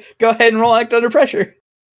 Okay, go ahead and roll Act Under Pressure.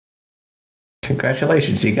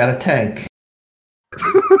 Congratulations, you got a tank.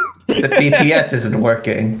 The DPS isn't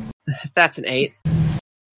working. That's an 8.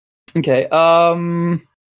 Okay, Actually,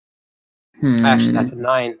 that's a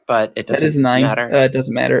 9, but it doesn't that is 9. matter. It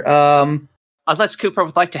doesn't matter. Unless Cooper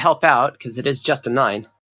would like to help out, because it is just a 9.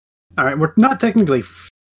 All right, we're not technically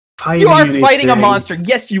fighting. You are anything. fighting a monster.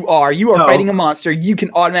 Yes, you are. You are No. fighting a monster. You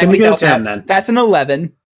can automatically Can we help get a 10 out. then? That's an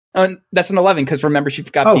 11. That's an 11 because remember she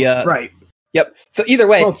forgot Oh, the. right. Yep. So either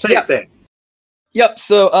way. Well, same yep. thing. Yep.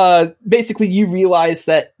 So basically, you realize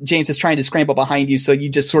that James is trying to scramble behind you, so you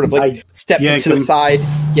just sort of like step to yank the him. side.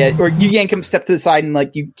 Yeah, or you yank him, step to the side, and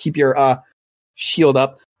like you keep your shield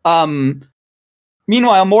up.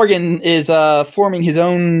 Meanwhile, Morgan is forming his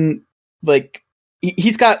own like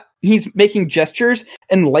he's making gestures,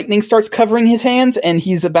 and lightning starts covering his hands, and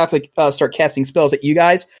he's about to start casting spells at you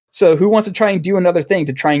guys. So who wants to try and do another thing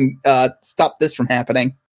to try and stop this from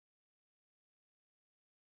happening?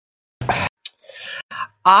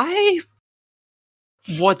 I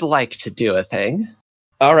would like to do a thing.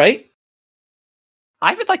 All right.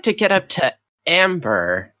 I would like to get up to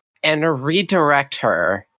Amber and redirect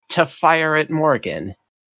her to fire at Morgan.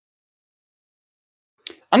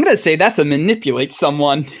 I'm going to say that's a manipulate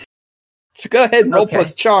someone. So go ahead and roll Okay.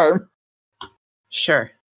 plus charm.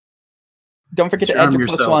 Sure. Don't forget to Charm add your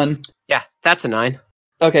plus yourself. 1. Yeah, that's a 9.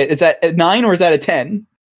 Okay, is that a 9 or is that a 10?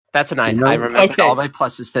 That's a 9. No. I remembered Okay. all my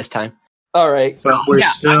pluses this time. All right. But we're yeah,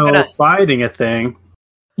 I'm still gonna- fighting a thing.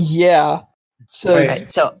 Yeah. So Wait. Right,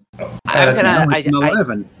 so I'm Now gonna it's an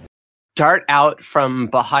 11. dart out from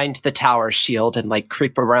behind the tower shield and like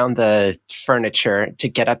creep around the furniture to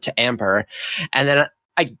get up to Amber, and then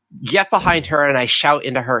I get behind her and I shout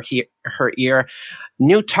into her ear,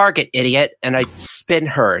 "New target, idiot!" and I spin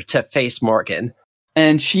her to face Morgan.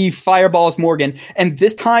 and she fireballs Morgan, and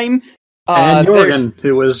this time, And there's- Morgan,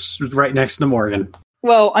 who was right next to Morgan.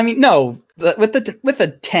 well, I mean, no, with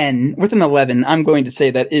a 10, with an 11, I'm going to say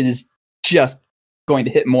that it is just going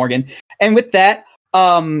to hit Morgan, and with that,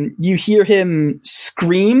 you hear him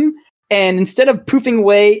scream, and instead of poofing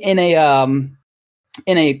away in a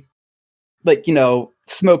like, you know,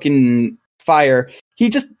 smoke and fire, he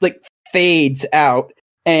just like fades out,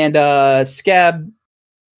 and Scab's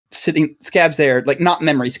there, like not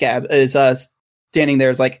memory Scab is standing there,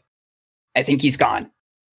 is like, I think he's gone.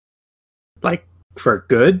 Like, for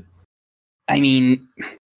good? I mean,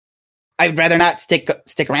 I'd rather not stick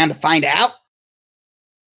around to find out.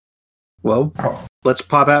 Well, Oh. let's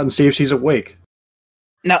pop out and see if she's awake.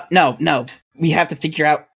 No. We have to figure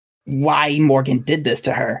out why Morgan did this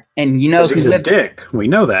to her. And you know 'Cause who he's a lived. dick. We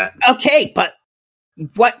know that. Okay, but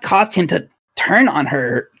what caused him to turn on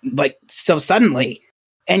her like so suddenly?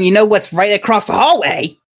 And you know what's right across the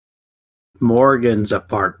hallway? Morgan's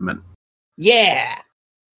apartment. Yeah.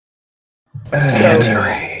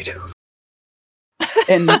 Anti-raid.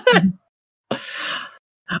 And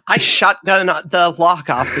I shotgun the lock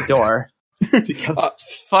off the door because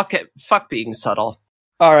fuck it, fuck being subtle.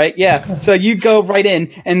 all right, yeah. So you go right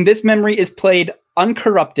in, and this memory is played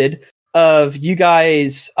uncorrupted of you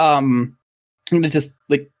guys. I'm gonna just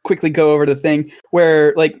like quickly go over the thing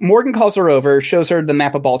where like Morgan calls her over, shows her the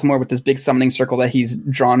map of Baltimore with this big summoning circle that he's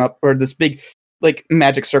drawn up, or this big like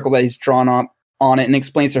magic circle that he's drawn up on it, and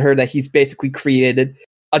explains to her that he's basically created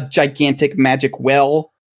a gigantic magic well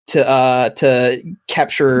to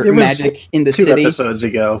capture It was magic in the 2 city. episodes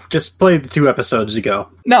ago. Just play the 2 episodes ago.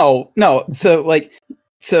 No. So so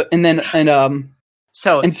So and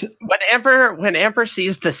so, when Amber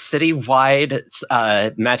sees the citywide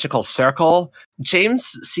magical circle, James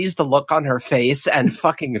sees the look on her face and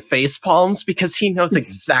fucking face palms because he knows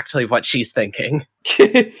exactly what she's thinking.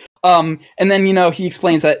 and then, you know, he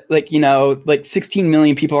explains that, like, you know, like 16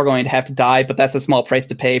 million people are going to have to die, but that's a small price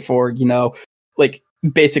to pay for, you know, like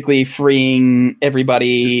basically freeing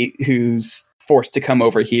everybody who's forced to come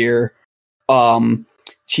over here.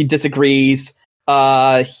 She disagrees.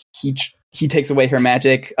 He takes away her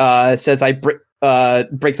magic, says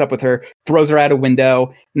breaks up with her, throws her out a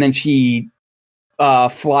window, and then she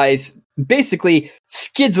flies, basically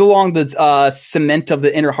skids along the cement of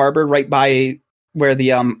the inner harbor right by where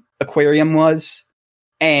the aquarium was,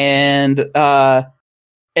 and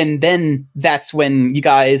then that's when you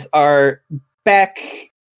guys are back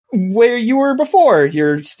where you were before.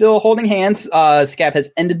 You're still holding hands. Scab has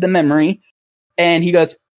ended the memory, and he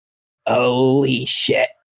goes, "Holy shit.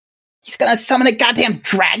 He's gonna summon a goddamn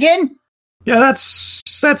dragon?" Yeah, that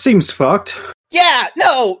seems fucked. Yeah,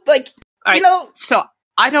 no, like, All you right, know, so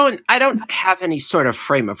I don't have any sort of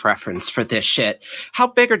frame of reference for this shit. How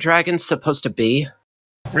big are dragons supposed to be?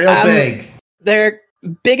 Real big. they're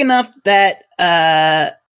big enough that,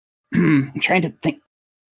 I'm trying to think.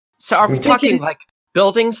 So are we I'm talking thinking- like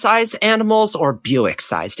building-sized animals or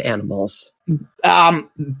Buick-sized animals?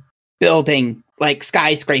 Building, like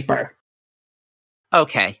skyscraper.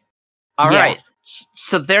 Okay. All Yeah. right.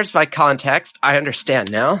 So there's my context. I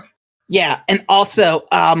understand now. Yeah, and also,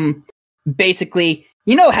 basically,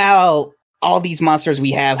 you know how all these monsters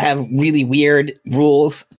we have really weird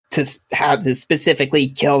rules to how to specifically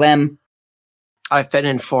kill them? I've been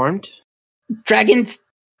informed. Dragons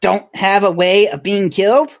don't have a way of being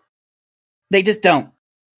killed. They just don't.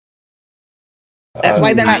 That's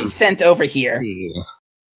why they're not sent over here.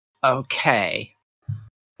 Okay.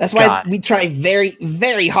 That's why Got it. we try very,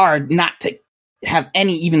 very hard not to have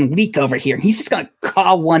any even leak over here. He's just gonna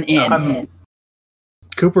call one in.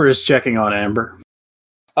 Cooper is checking on Amber.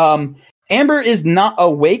 Amber is not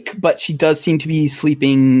awake, but she does seem to be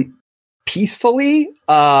sleeping peacefully.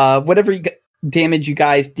 Whatever damage you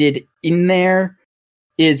guys did in there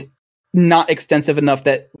is not extensive enough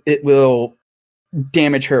that it will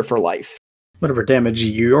damage her for life. Whatever damage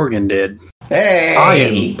Jorgen did. Hey! I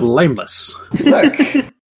am blameless. Look,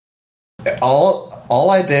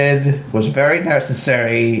 all I did was very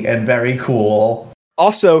necessary and very cool.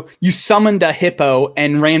 Also, you summoned a hippo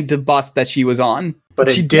and ran the bus that she was on. But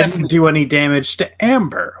She it didn't do any damage to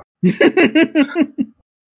Amber.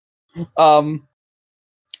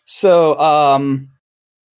 Scab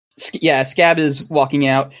is walking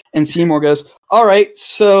out, and Seymour goes, all right,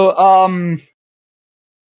 so,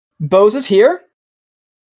 Bose is here.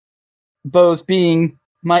 Bose being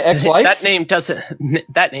my ex-wife. That name doesn't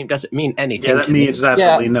mean anything. Yeah, that to means me.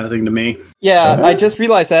 absolutely nothing to me. Yeah, I just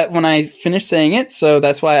realized that when I finished saying it, so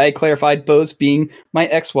that's why I clarified Bose being my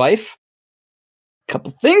ex-wife.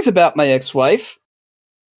 Couple things about my ex-wife.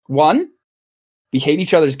 One, we hate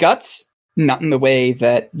each other's guts. Not in the way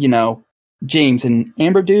that, James and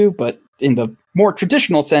Amber do, but in the more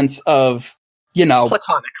traditional sense of,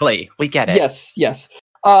 Platonically, we get it. Yes.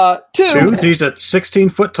 Two, she's a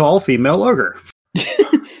 16-foot tall female ogre.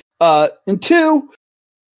 And two,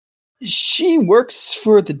 she works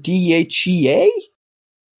for the DHEA?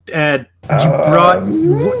 And you brought...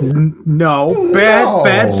 No.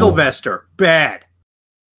 Bad Sylvester. Bad.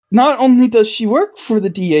 Not only does she work for the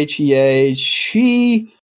DHEA,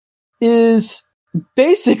 she is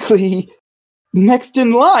basically next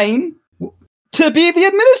in line to be the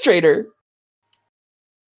administrator.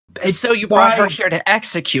 So you brought her here to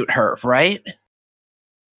execute her, right?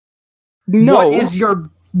 No. What is your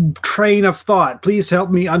train of thought? Please help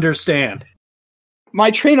me understand.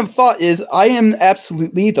 My train of thought is I am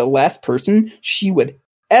absolutely the last person she would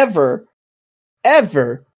ever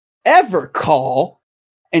call.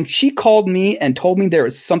 And she called me and told me there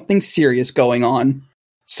was something serious going on.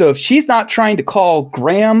 So if she's not trying to call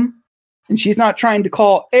Graham and she's not trying to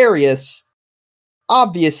call Arius,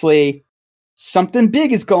 obviously something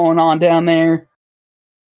big is going on down there.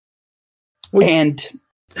 And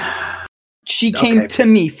she came to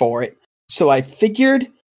me for it. So I figured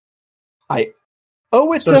I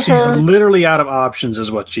owe it to her. So she's literally out of options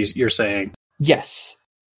is what you're saying. Yes.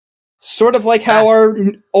 Sort of like how our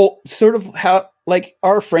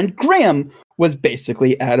friend Graham was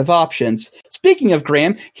basically out of options. Speaking of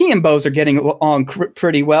Graham, he and Bose are getting along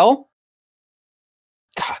pretty well.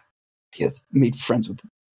 God, he has made friends with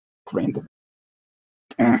Graham.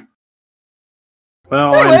 Well,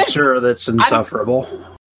 anyway, I'm sure that's insufferable.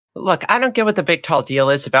 Look, I don't get what the big tall deal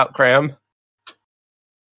is about Graham.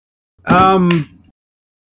 Okay.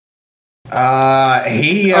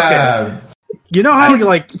 You know how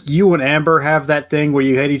you and Amber have that thing where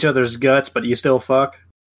you hate each other's guts, but you still fuck?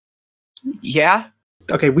 Yeah?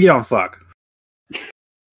 Okay, we don't fuck.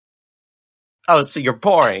 Oh, so you're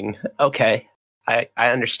boring. Okay. I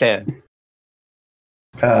understand.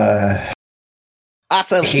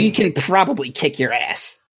 Also, he can probably kick your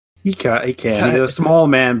ass. He can. He's a small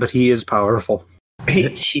man, but he is powerful.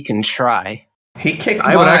 He can try. He kicked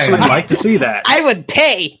I would actually like to see that. I would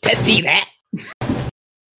pay to see that.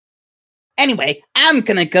 Anyway, I'm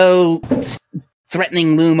gonna go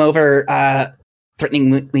threateningly loom over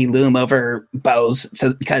Bose,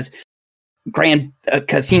 because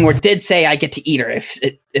Seymour did say I get to eat her. If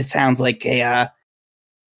it sounds like a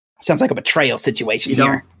betrayal situation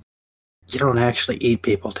here. You don't actually eat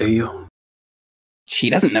people, do you? She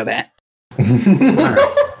doesn't know that.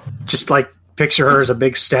 Right. Just picture her as a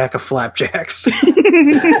big stack of flapjacks.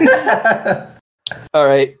 All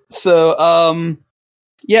right, so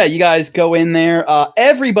you guys go in there.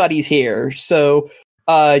 Everybody's here. So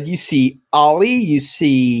you see Ollie, you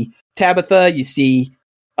see Tabitha, you see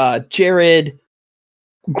Jared,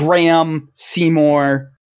 Graham,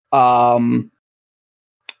 Seymour, and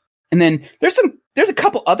then there's a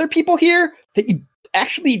couple other people here that you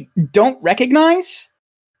actually don't recognize.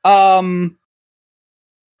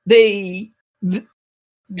 They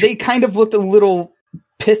kind of looked a little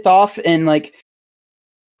pissed off, and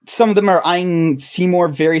some of them are eyeing Seymour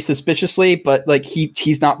very suspiciously, but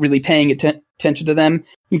he's not really paying attention to them.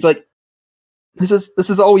 He's like, "This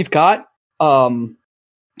is all we've got." And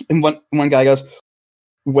one guy goes,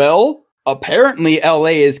 "Well, apparently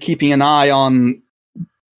LA is keeping an eye on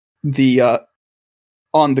the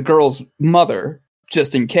girl's mother,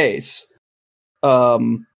 just in case."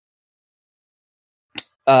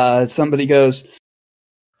 Somebody goes,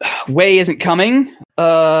 "Wei isn't coming.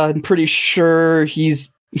 I'm pretty sure he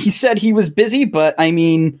said he was busy, but I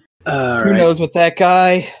mean, who knows with that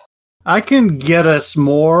guy?" I can get us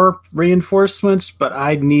more reinforcements, but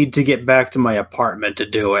I'd need to get back to my apartment to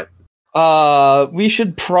do it. We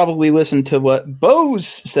should probably listen to what Bose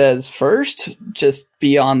says first, just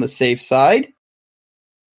be on the safe side.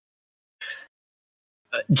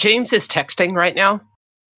 James is texting right now.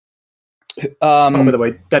 By the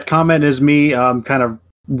way, that comment is me kind of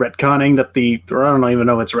retconning that or I don't even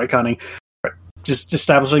know if it's retconning, just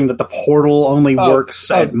establishing that the portal only works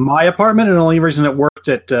at my apartment, and the only reason it worked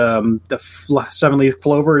at the Seven Leaf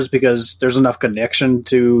Clover is because there's enough connection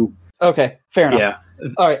to... Okay, fair enough. Yeah.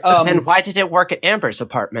 All right. And why did it work at Amber's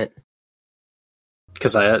apartment?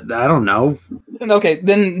 Because I don't know. Okay,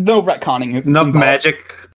 then no retconning. Enough involved.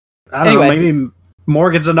 magic. I don't know, maybe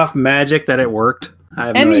Morgan's enough magic that it worked. I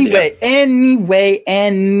have no idea. Anyway.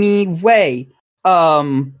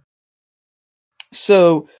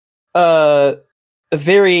 So, a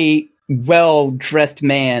very well-dressed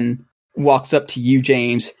man walks up to you,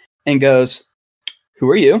 James, and goes, "Who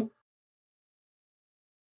are you?"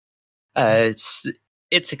 It's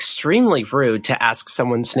extremely rude to ask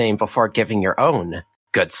someone's name before giving your own,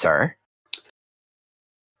 good sir.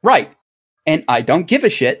 Right. And I don't give a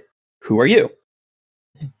shit. Who are you?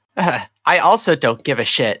 I also don't give a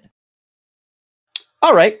shit.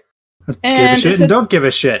 All right. Give a shit and don't give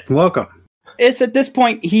a shit. Welcome. It's at this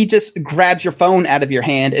point, he just grabs your phone out of your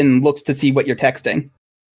hand and looks to see what you're texting.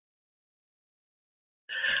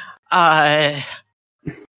 I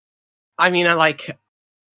mean,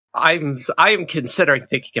 I am considering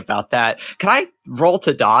thinking about that. Can I roll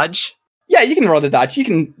to dodge? Yeah, you can roll to dodge. You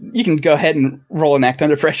can go ahead and roll an act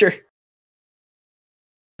under pressure.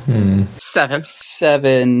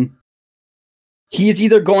 7. He's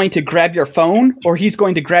either going to grab your phone or he's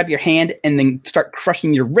going to grab your hand and then start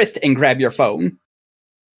crushing your wrist and grab your phone.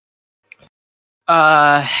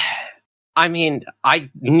 I mean, I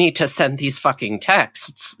need to send these fucking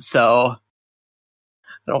texts, so I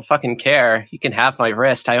don't fucking care. You can have my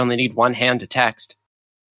wrist. I only need one hand to text.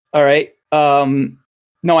 All right.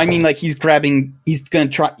 No, I mean, like, he's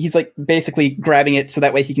like basically grabbing it so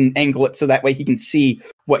that way he can angle it so that way he can see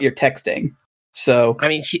what you're texting. So, I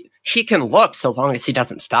mean, he can look so long as he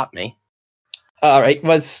doesn't stop me. All right.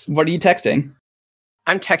 What are you texting?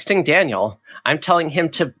 I'm texting Daniel. I'm telling him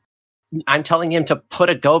to put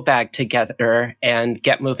a go bag together and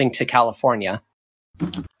get moving to California.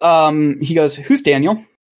 He goes, "Who's Daniel?"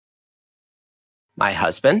 My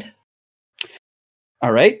husband.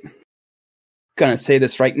 All right. Gonna say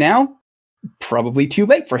this right now. Probably too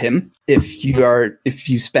late for him. If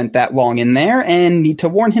you spent that long in there and need to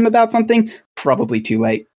warn him about something, probably too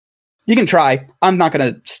late. You can try. I'm not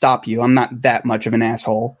gonna stop you. I'm not that much of an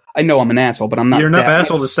asshole. I know I'm an asshole, but I'm not. You're enough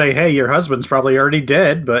asshole to say, "Hey, your husband's probably already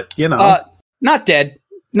dead," but you know, not dead.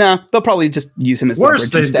 No, they'll probably just use him as worse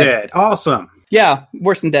than dead. Awesome. Yeah,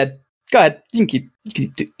 worse than dead. Go ahead. You can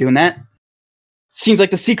keep doing that. Seems like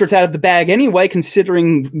the secret's out of the bag anyway,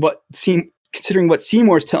 considering what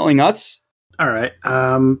Seymour's telling us. All right.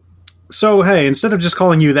 So, hey, instead of just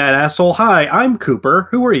calling you that asshole, hi, I'm Cooper.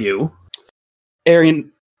 Who are you?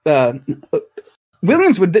 Arian.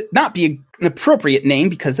 Williams would not be an appropriate name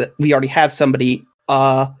because we already have somebody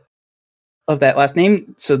of that last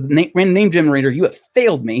name. So the random name generator, you have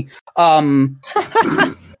failed me.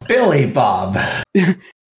 Billy Bob.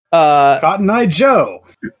 Cotton Eye Joe.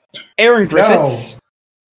 Aaron Griffiths.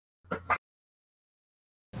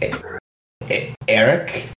 No.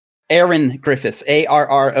 Eric? Aaron Griffiths.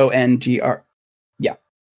 ARRONGR. Yeah.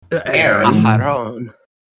 Aaron.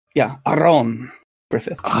 Yeah, Aaron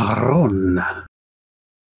Griffiths. Aaron.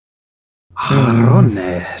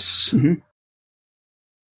 Aarones.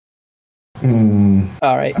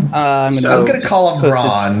 All right. I'm going to call him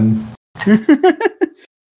Ron.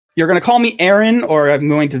 You're going to call me Aaron, or I'm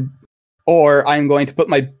going to put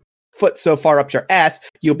my foot so far up your ass,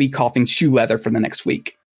 you'll be coughing shoe leather for the next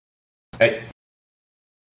week. I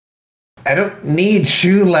don't need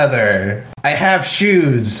shoe leather. I have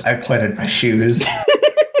shoes. I pointed my shoes.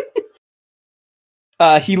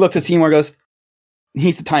 He looks at Seymour and goes,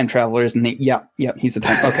 "He's a time traveler, isn't he?" Yeah, he's a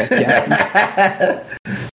time... Okay, yeah.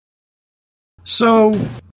 So,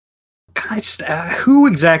 can I just... who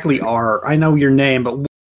exactly I know your name, but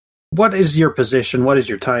what is your position? What is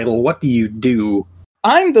your title? What do you do?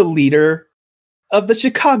 I'm the leader of the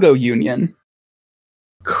Chicago Union.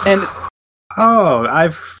 And oh,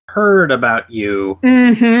 I've heard about you.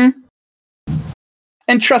 Mm-hmm.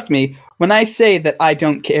 And trust me, when I say that I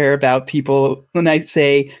don't care about people, when I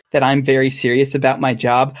say that I'm very serious about my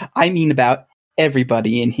job, I mean about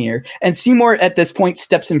everybody in here. And Seymour at this point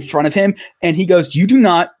steps in front of him and he goes, "You do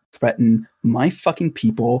not threaten my fucking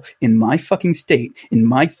people in my fucking state, in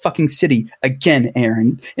my fucking city again,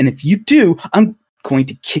 Aaron. And if you do, I'm going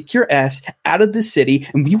to kick your ass out of the city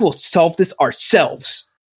and we will solve this ourselves."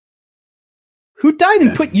 Who died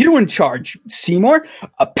and put you in charge, Seymour?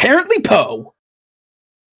 Apparently Poe.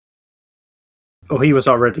 Oh, he was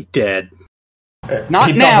already dead.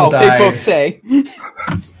 Not now, they both say.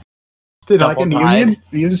 Like in the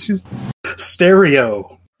Union?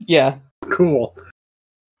 Stereo. Yeah. Cool.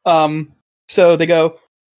 So they go,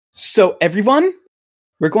 so everyone,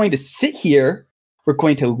 we're going to sit here, we're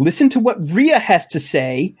going to listen to what Rhea has to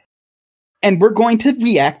say, and we're going to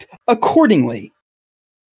react accordingly.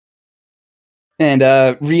 And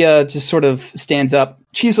Rhea just sort of stands up.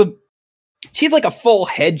 She's like a full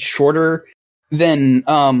head shorter than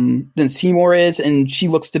Seymour is, and she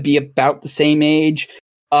looks to be about the same age.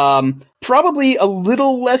 Probably a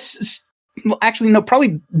little less. Well, actually, no,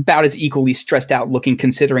 probably about as equally stressed out looking,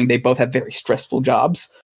 considering they both have very stressful jobs.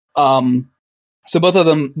 So both of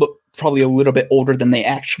them look probably a little bit older than they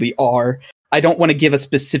actually are. I don't want to give a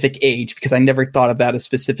specific age because I never thought about a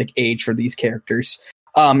specific age for these characters.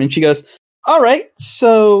 And she goes, all right,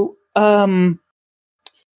 so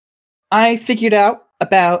I figured out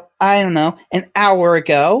about, I don't know, an hour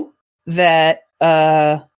ago that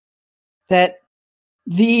that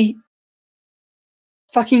the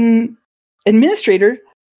fucking administrator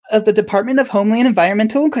of the Department of Homeland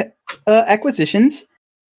Environmental Acquisitions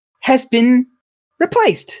has been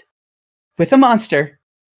replaced with a monster.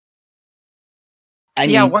 I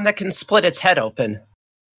mean, one that can split its head open.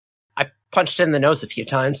 I punched it in the nose a few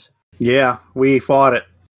times. Yeah, we fought it.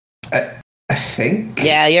 I think.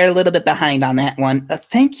 Yeah, you're a little bit behind on that one.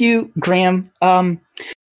 Thank you, Graham. But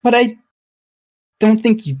I don't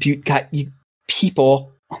think you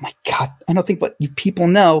people. Oh my god! I don't think what you people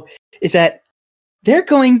know is that they're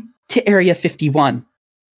going to Area 51,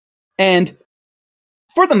 and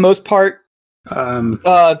for the most part,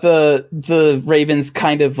 the Ravens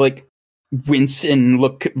kind of like wince and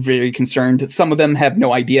look very concerned. Some of them have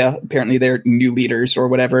no idea. Apparently, they're new leaders or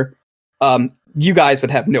whatever. You guys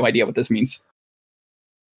would have no idea what this means.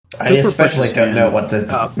 I especially don't know what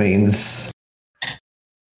this means.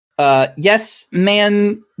 Yes,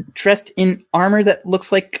 man dressed in armor that looks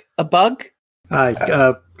like a bug.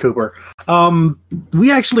 Cooper.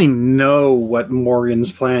 We actually know what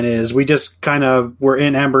Morgan's plan is. We just kind of were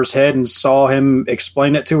in Amber's head and saw him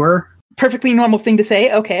explain it to her. Perfectly normal thing to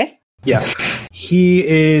say, okay. Yeah. He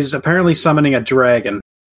is apparently summoning a dragon.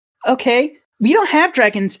 Okay. We don't have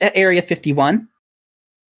dragons at Area 51.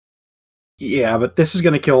 Yeah, but this is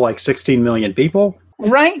going to kill like 16 million people.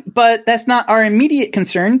 Right, but that's not our immediate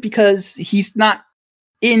concern because he's not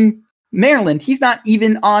in Maryland. He's not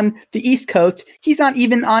even on the East Coast. He's not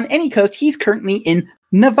even on any coast. He's currently in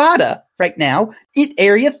Nevada right now in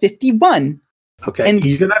Area 51. Okay, and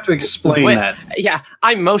you're going to have to explain that. Yeah,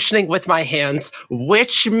 I'm motioning with my hands,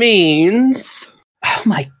 which means... Oh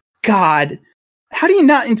my god. How do you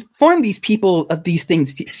not inform these people of these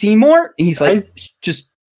things, Seymour? And he's like, just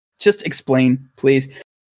explain, please.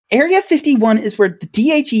 Area 51 is where the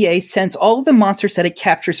DHEA sends all of the monsters that it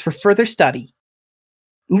captures for further study.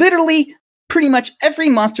 Literally, pretty much every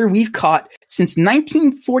monster we've caught since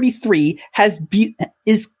 1943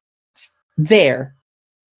 is there.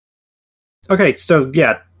 Okay, so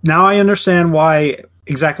yeah, now I understand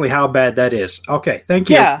exactly how bad that is. Okay, thank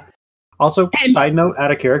you. Yeah. Also, side note,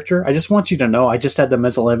 out of character, I just want you to know I just had the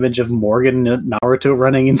mental image of Morgan and Naruto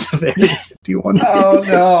running into Area 51. Oh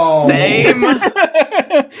no.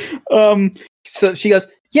 Same. So she goes,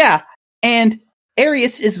 yeah, and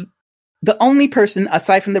Arius is the only person,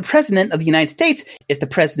 aside from the President of the United States, if the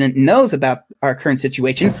President knows about our current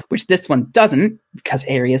situation, which this one doesn't, because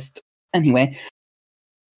Arius... Anyway,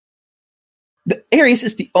 Arius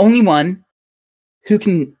is the only one who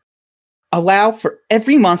can allow for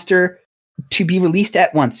every monster to be released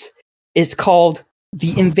at once. It's called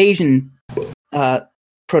the Invasion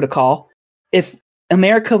Protocol. If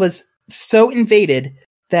America was so invaded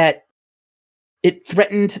that it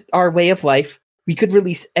threatened our way of life, we could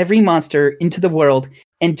release every monster into the world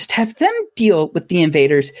and just have them deal with the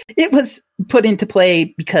invaders. It was put into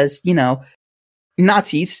play because,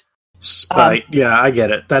 Nazis. Spite. Yeah, I get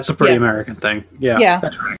it. That's a pretty American thing. Yeah.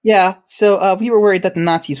 That's right. Yeah. So we were worried that the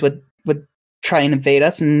Nazis would try and invade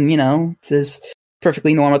us, and it's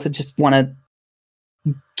perfectly normal to just want to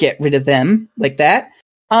get rid of them like that.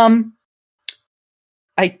 I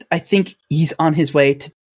think he's on his way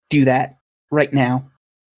to do that right now,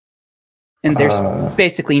 and there's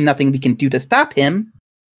basically nothing we can do to stop him.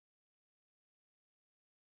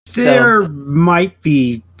 There might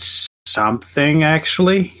be something,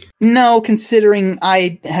 actually. No, considering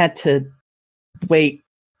I had to wait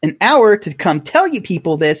an hour to come tell you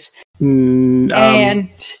people this, and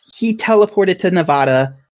he teleported to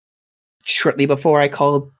Nevada shortly before I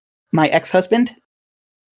called my ex-husband.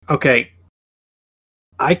 Okay.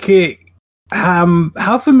 I can't...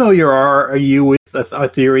 how familiar are you with the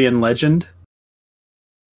Arthurian legend?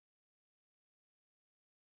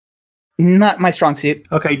 Not my strong suit.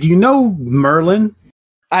 Okay, do you know Merlin?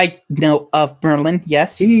 I know of Merlin,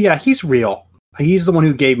 yes. He's real. He's the one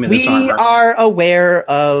who gave me this armor. We are aware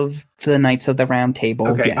of the Knights of the Round Table,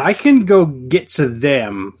 Okay, yes. I can go get to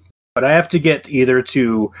them, but I have to get either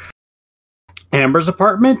to Amber's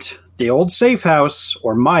apartment, the old safe house,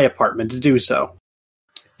 or my apartment to do so.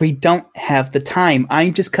 We don't have the time.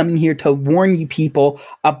 I'm just coming here to warn you people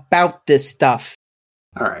about this stuff.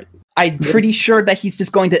 All right. I'm pretty sure that he's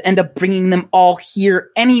just going to end up bringing them all here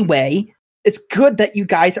anyway. It's good that you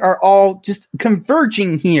guys are all just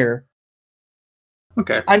converging here.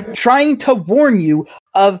 Okay. I'm trying to warn you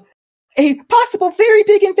of a possible very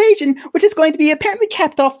big invasion, which is going to be apparently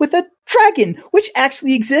capped off with a dragon, which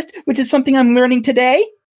actually exists, which is something I'm learning today.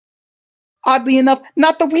 Oddly enough,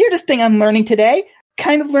 not the weirdest thing I'm learning today.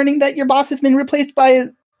 Kind of learning that your boss has been replaced by a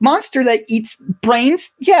monster that eats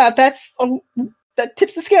brains. Yeah, that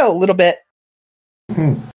tips the scale a little bit.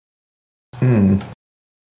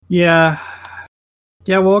 Yeah.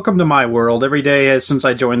 Yeah, welcome to my world. Every day since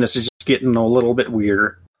I joined this is just getting a little bit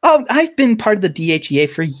weirder. Oh, I've been part of the DHEA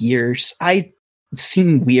for years. I've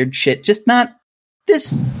seen weird shit, just not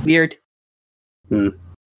this weird.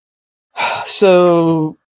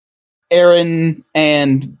 So, Aaron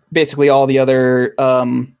and basically all the other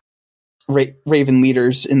Raven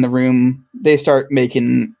leaders in the room, they start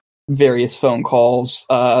making various phone calls.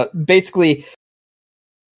 Basically,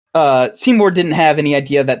 Seymour didn't have any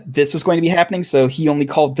idea that this was going to be happening, so he only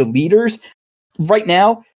called the leaders. Right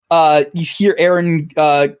now, you hear Aaron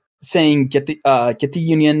saying, "Get the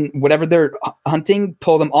Union, whatever they're hunting,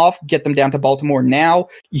 pull them off, get them down to Baltimore now."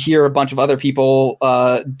 You hear a bunch of other people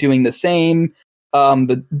doing the same.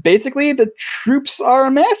 Basically, the troops are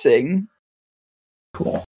amassing.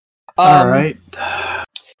 Cool. All right.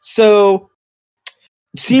 So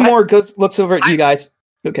Seymour looks over at you guys.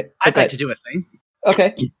 Okay, I'd like to do a thing.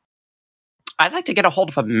 Okay. I'd like to get a hold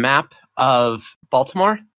of a map of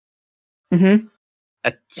Baltimore. Mm-hmm.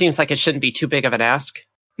 It seems like it shouldn't be too big of an ask.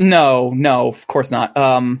 No, of course not.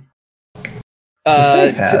 Actually,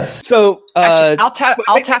 I'll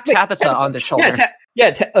tap Tabitha on the shoulder.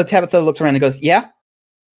 Tabitha looks around and goes, "Yeah."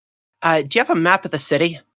 Do you have a map of the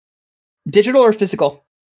city? Digital or physical?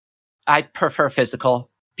 I prefer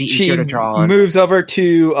physical. Be easier to draw on. She moves over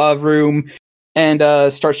to a room and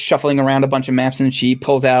starts shuffling around a bunch of maps, and she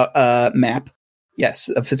pulls out a map. Yes,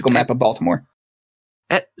 a physical map of Baltimore.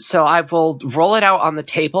 So I will roll it out on the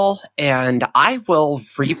table, and I will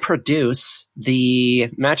reproduce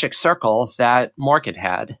the magic circle that Morgan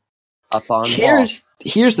had up on the wall.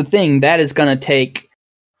 Here's the thing. That is going to take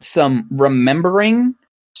some remembering,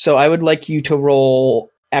 so I would like you to roll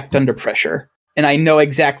Act Under Pressure. And I know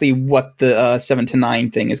exactly what the 7 to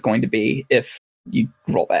 9 thing is going to be if you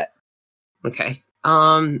roll that. Okay.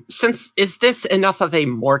 Is this enough of a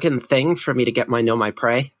Morgan thing for me to get my Know My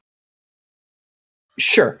Prey?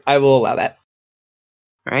 Sure, I will allow that.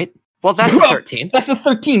 All right. Well, that's a 13. That's a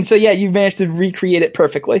 13. So yeah, you've managed to recreate it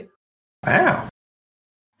perfectly. Wow.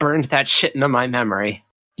 Burned that shit into my memory.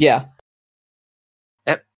 Yeah.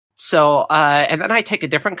 Yep. So, and then I take a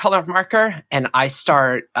different color marker and I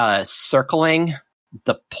start circling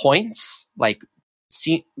the points, like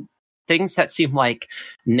things that seem like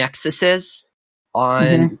nexuses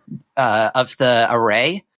on of the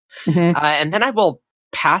array. Mm-hmm. And then I will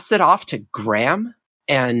pass it off to Graham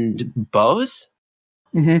and Bose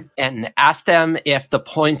and ask them if the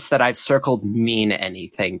points that I've circled mean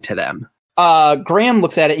anything to them. Graham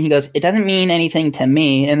looks at it and he goes, "It doesn't mean anything to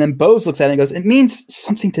me." And then Bose looks at it and goes, "It means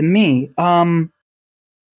something to me.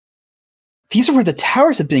 These are where the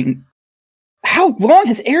towers have been. How long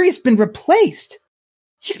has Arius been replaced?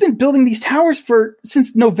 He's been building these towers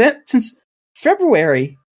since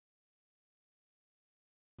February."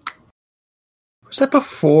 Was that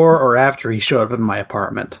before or after he showed up in my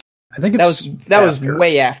apartment? I think it's that was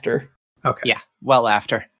way after. Okay. Yeah, well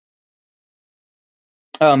after.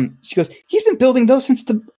 She goes, "He's been building those since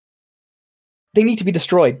they need to be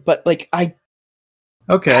destroyed." But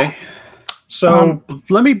Okay. So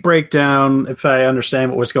let me break down if I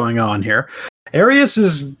understand what was going on here. Arius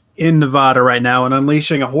is in Nevada right now and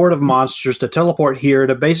unleashing a horde of monsters to teleport here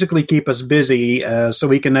to basically keep us busy so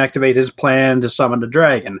we can activate his plan to summon the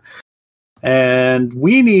dragon. And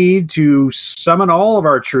we need to summon all of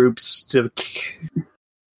our troops to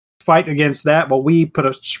fight against that, but we put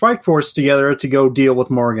a strike force together to go deal with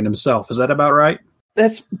Morgan himself. Is that about right?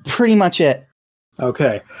 That's pretty much it.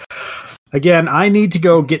 Okay. Again, I need to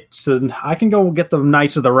go I can go get the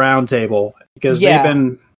Knights of the Round Table, because they've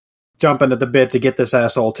been jumping at the bit to get this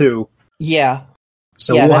asshole too. Yeah.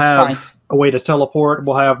 So we'll have a way to teleport,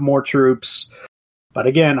 we'll have more troops. But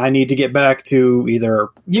again, I need to get back to either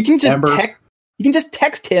You can just Amber. You can just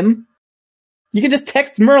text him. You can just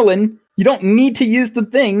text Merlin. You don't need to use the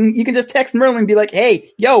thing. You can just text Merlin and be like,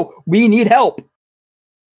 "Hey, yo, we need help."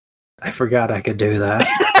 I forgot I could do that.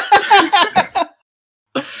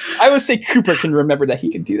 I would say Cooper can remember that he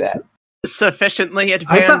can do that. Sufficiently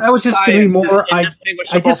advanced. I thought I was just going to be more. I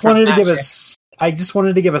just wanted to give a. I just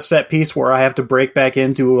wanted to give a set piece where I have to break back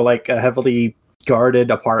into like a heavily guarded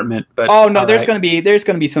apartment. But Oh no, all there's right.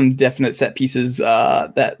 gonna be some definite set pieces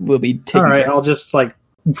that will be taken All right, care of. I'll just like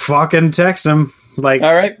fucking text him like,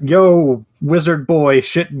 All right. "Yo, wizard boy,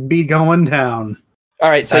 shit be going down." All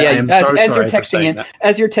right, so I yeah, am as so you're sorry for texting saying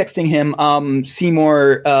him, that.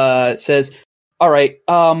 Seymour says, "All right,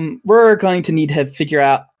 we're going to need to figure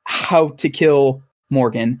out how to kill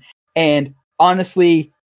Morgan." And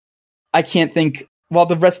honestly, I can't think. While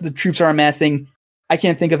the rest of the troops are amassing, I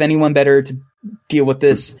can't think of anyone better to deal with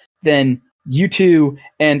this than you two,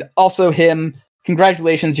 and also him.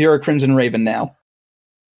 Congratulations, you're a Crimson Raven now.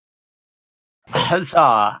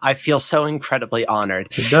 Huzzah! I feel so incredibly honored.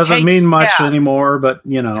 It doesn't Hey, mean much Scab. anymore, but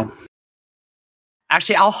you know.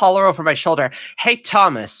 Actually, I'll holler over my shoulder. Hey,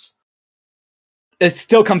 Thomas. It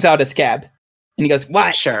still comes out as Scab, and he goes,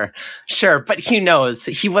 "What?" Sure. But he knows.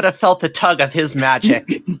 He would have felt the tug of his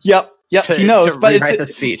magic. Yep, to- he knows, to but rewrite it's,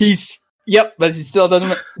 the speech. but it still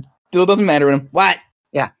doesn't matter to him. What?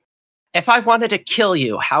 If I wanted to kill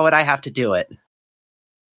you, how would I have to do it?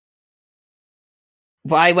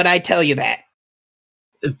 Why would I tell you that?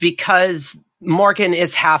 Because Morgan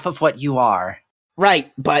is half of what you are.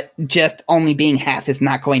 Right, but just only being half is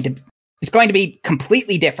not going to... It's going to be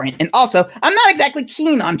completely different. And also, I'm not exactly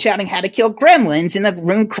keen on shouting how to kill gremlins in a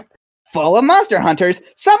room full of monster hunters,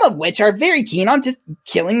 some of which are very keen on just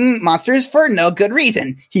killing monsters for no good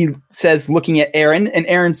reason, he says, looking at Aaron, and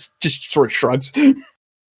Aaron just sort of shrugs.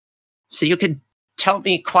 So you could tell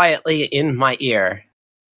me quietly in my ear.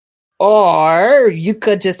 Or you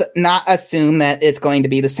could just not assume that it's going to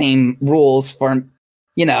be the same rules for,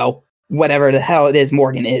 whatever the hell it is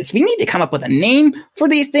Morgan is. We need to come up with a name for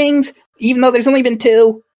these things, even though there's only been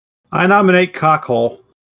 2. I nominate Cockhole.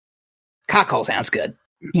 Cockhole sounds good.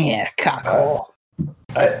 Yeah, Cockhole.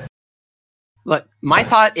 Look, my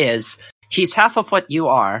thought is he's half of what you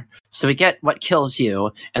are, so we get what kills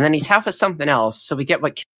you, and then he's half of something else, so we get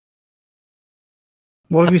what.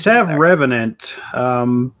 Well, if That's you have fair. Revenant,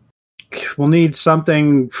 we'll need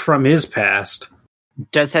something from his past.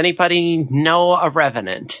 Does anybody know a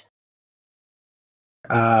Revenant?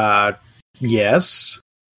 Yes.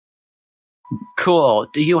 Cool.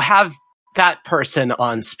 Do you have that person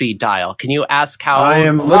on speed dial? Can you ask how? I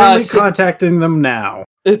am literally so- contacting them now.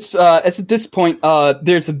 It's at this point,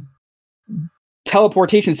 there's a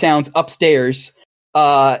teleportation sounds upstairs,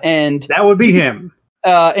 and That would be him.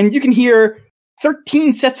 you can hear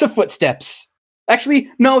 13 sets of footsteps.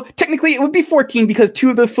 Actually, no, technically it would be 14 because 2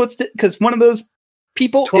 of the footsteps, because one of those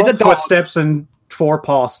people 12 is a dog. footsteps and 4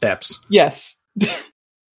 paw steps. Yes.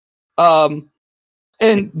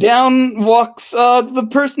 And down walks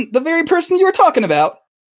the very person you were talking about.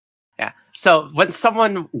 Yeah. So when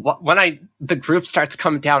the group starts to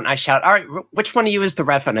come down, I shout, "All right, which one of you is the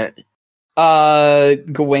Revenant?"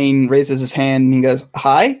 Gawain raises his hand and he goes,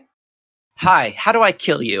 "Hi." Hi. How do I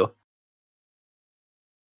kill you?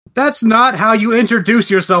 That's not how you introduce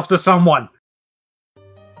yourself to someone.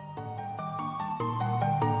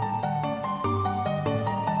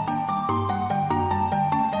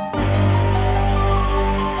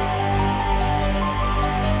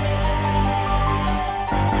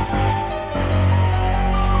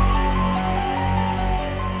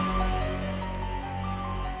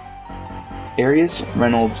 Arias,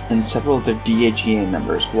 Reynolds, and several of their DHEA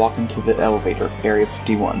members walk into the elevator of Area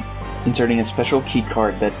 51, inserting a special key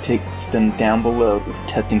card that takes them down below the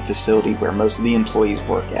testing facility where most of the employees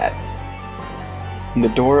work at. When the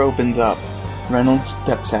door opens up, Reynolds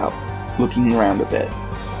steps out, looking around a bit.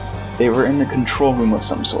 They were in a control room of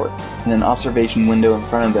some sort, and an observation window in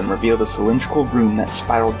front of them revealed a cylindrical room that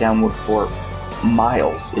spiraled downward for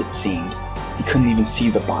miles, it seemed. He couldn't even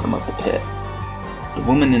see the bottom of the pit. The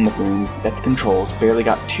woman in the room at the controls barely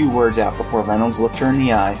got 2 words out before Reynolds looked her in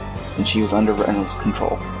the eye, and she was under Reynolds'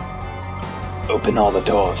 control. "Open all the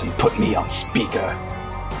doors and put me on speaker."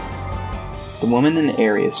 The woman in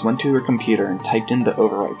Arias went to her computer and typed in the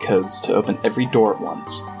override codes to open every door at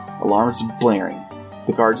once. Alarms blaring,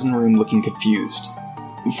 the guards in the room looking confused,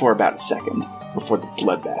 for about a second, before the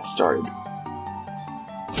bloodbath started.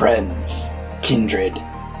 "Friends, kindred,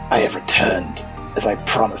 I have returned, as I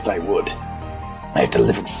promised I would. I have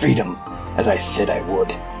delivered freedom, as I said I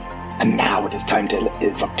would. And now it is time to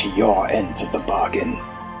live up to your ends of the bargain.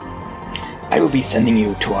 I will be sending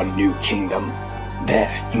you to our new kingdom.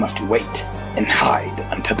 There, you must wait and hide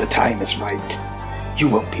until the time is right. You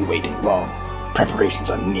won't be waiting long. Preparations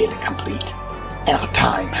are nearly complete, and our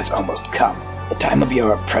time has almost come. The time of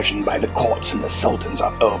your oppression by the courts and the sultans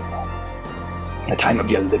are over. The time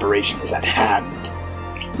of your liberation is at hand.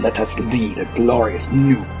 Let us lead a glorious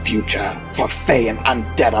new future for Fae and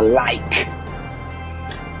undead alike.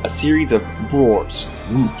 A series of roars,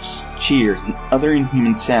 whoops, cheers, and other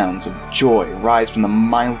inhuman sounds of joy rise from the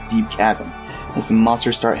miles-deep chasm as the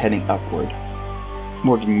monsters start heading upward.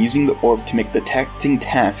 Morgan using the orb to make the taxing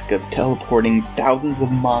task of teleporting thousands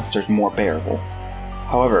of monsters more bearable.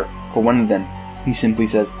 However, for one of them, he simply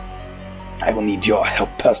says, I will need your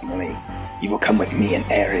help personally. You will come with me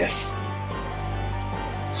and Arius.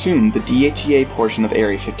 Soon, the DHEA portion of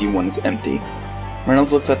Area 51 is empty.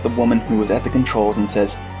 Reynolds looks at the woman who was at the controls and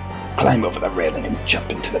says, climb over the railing and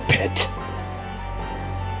jump into the pit.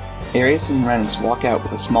 Arius and Reynolds walk out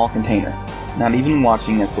with a small container, not even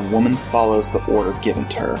watching as the woman follows the order given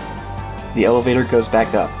to her. The elevator goes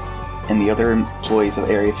back up, and the other employees of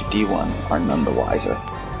Area 51 are none the wiser.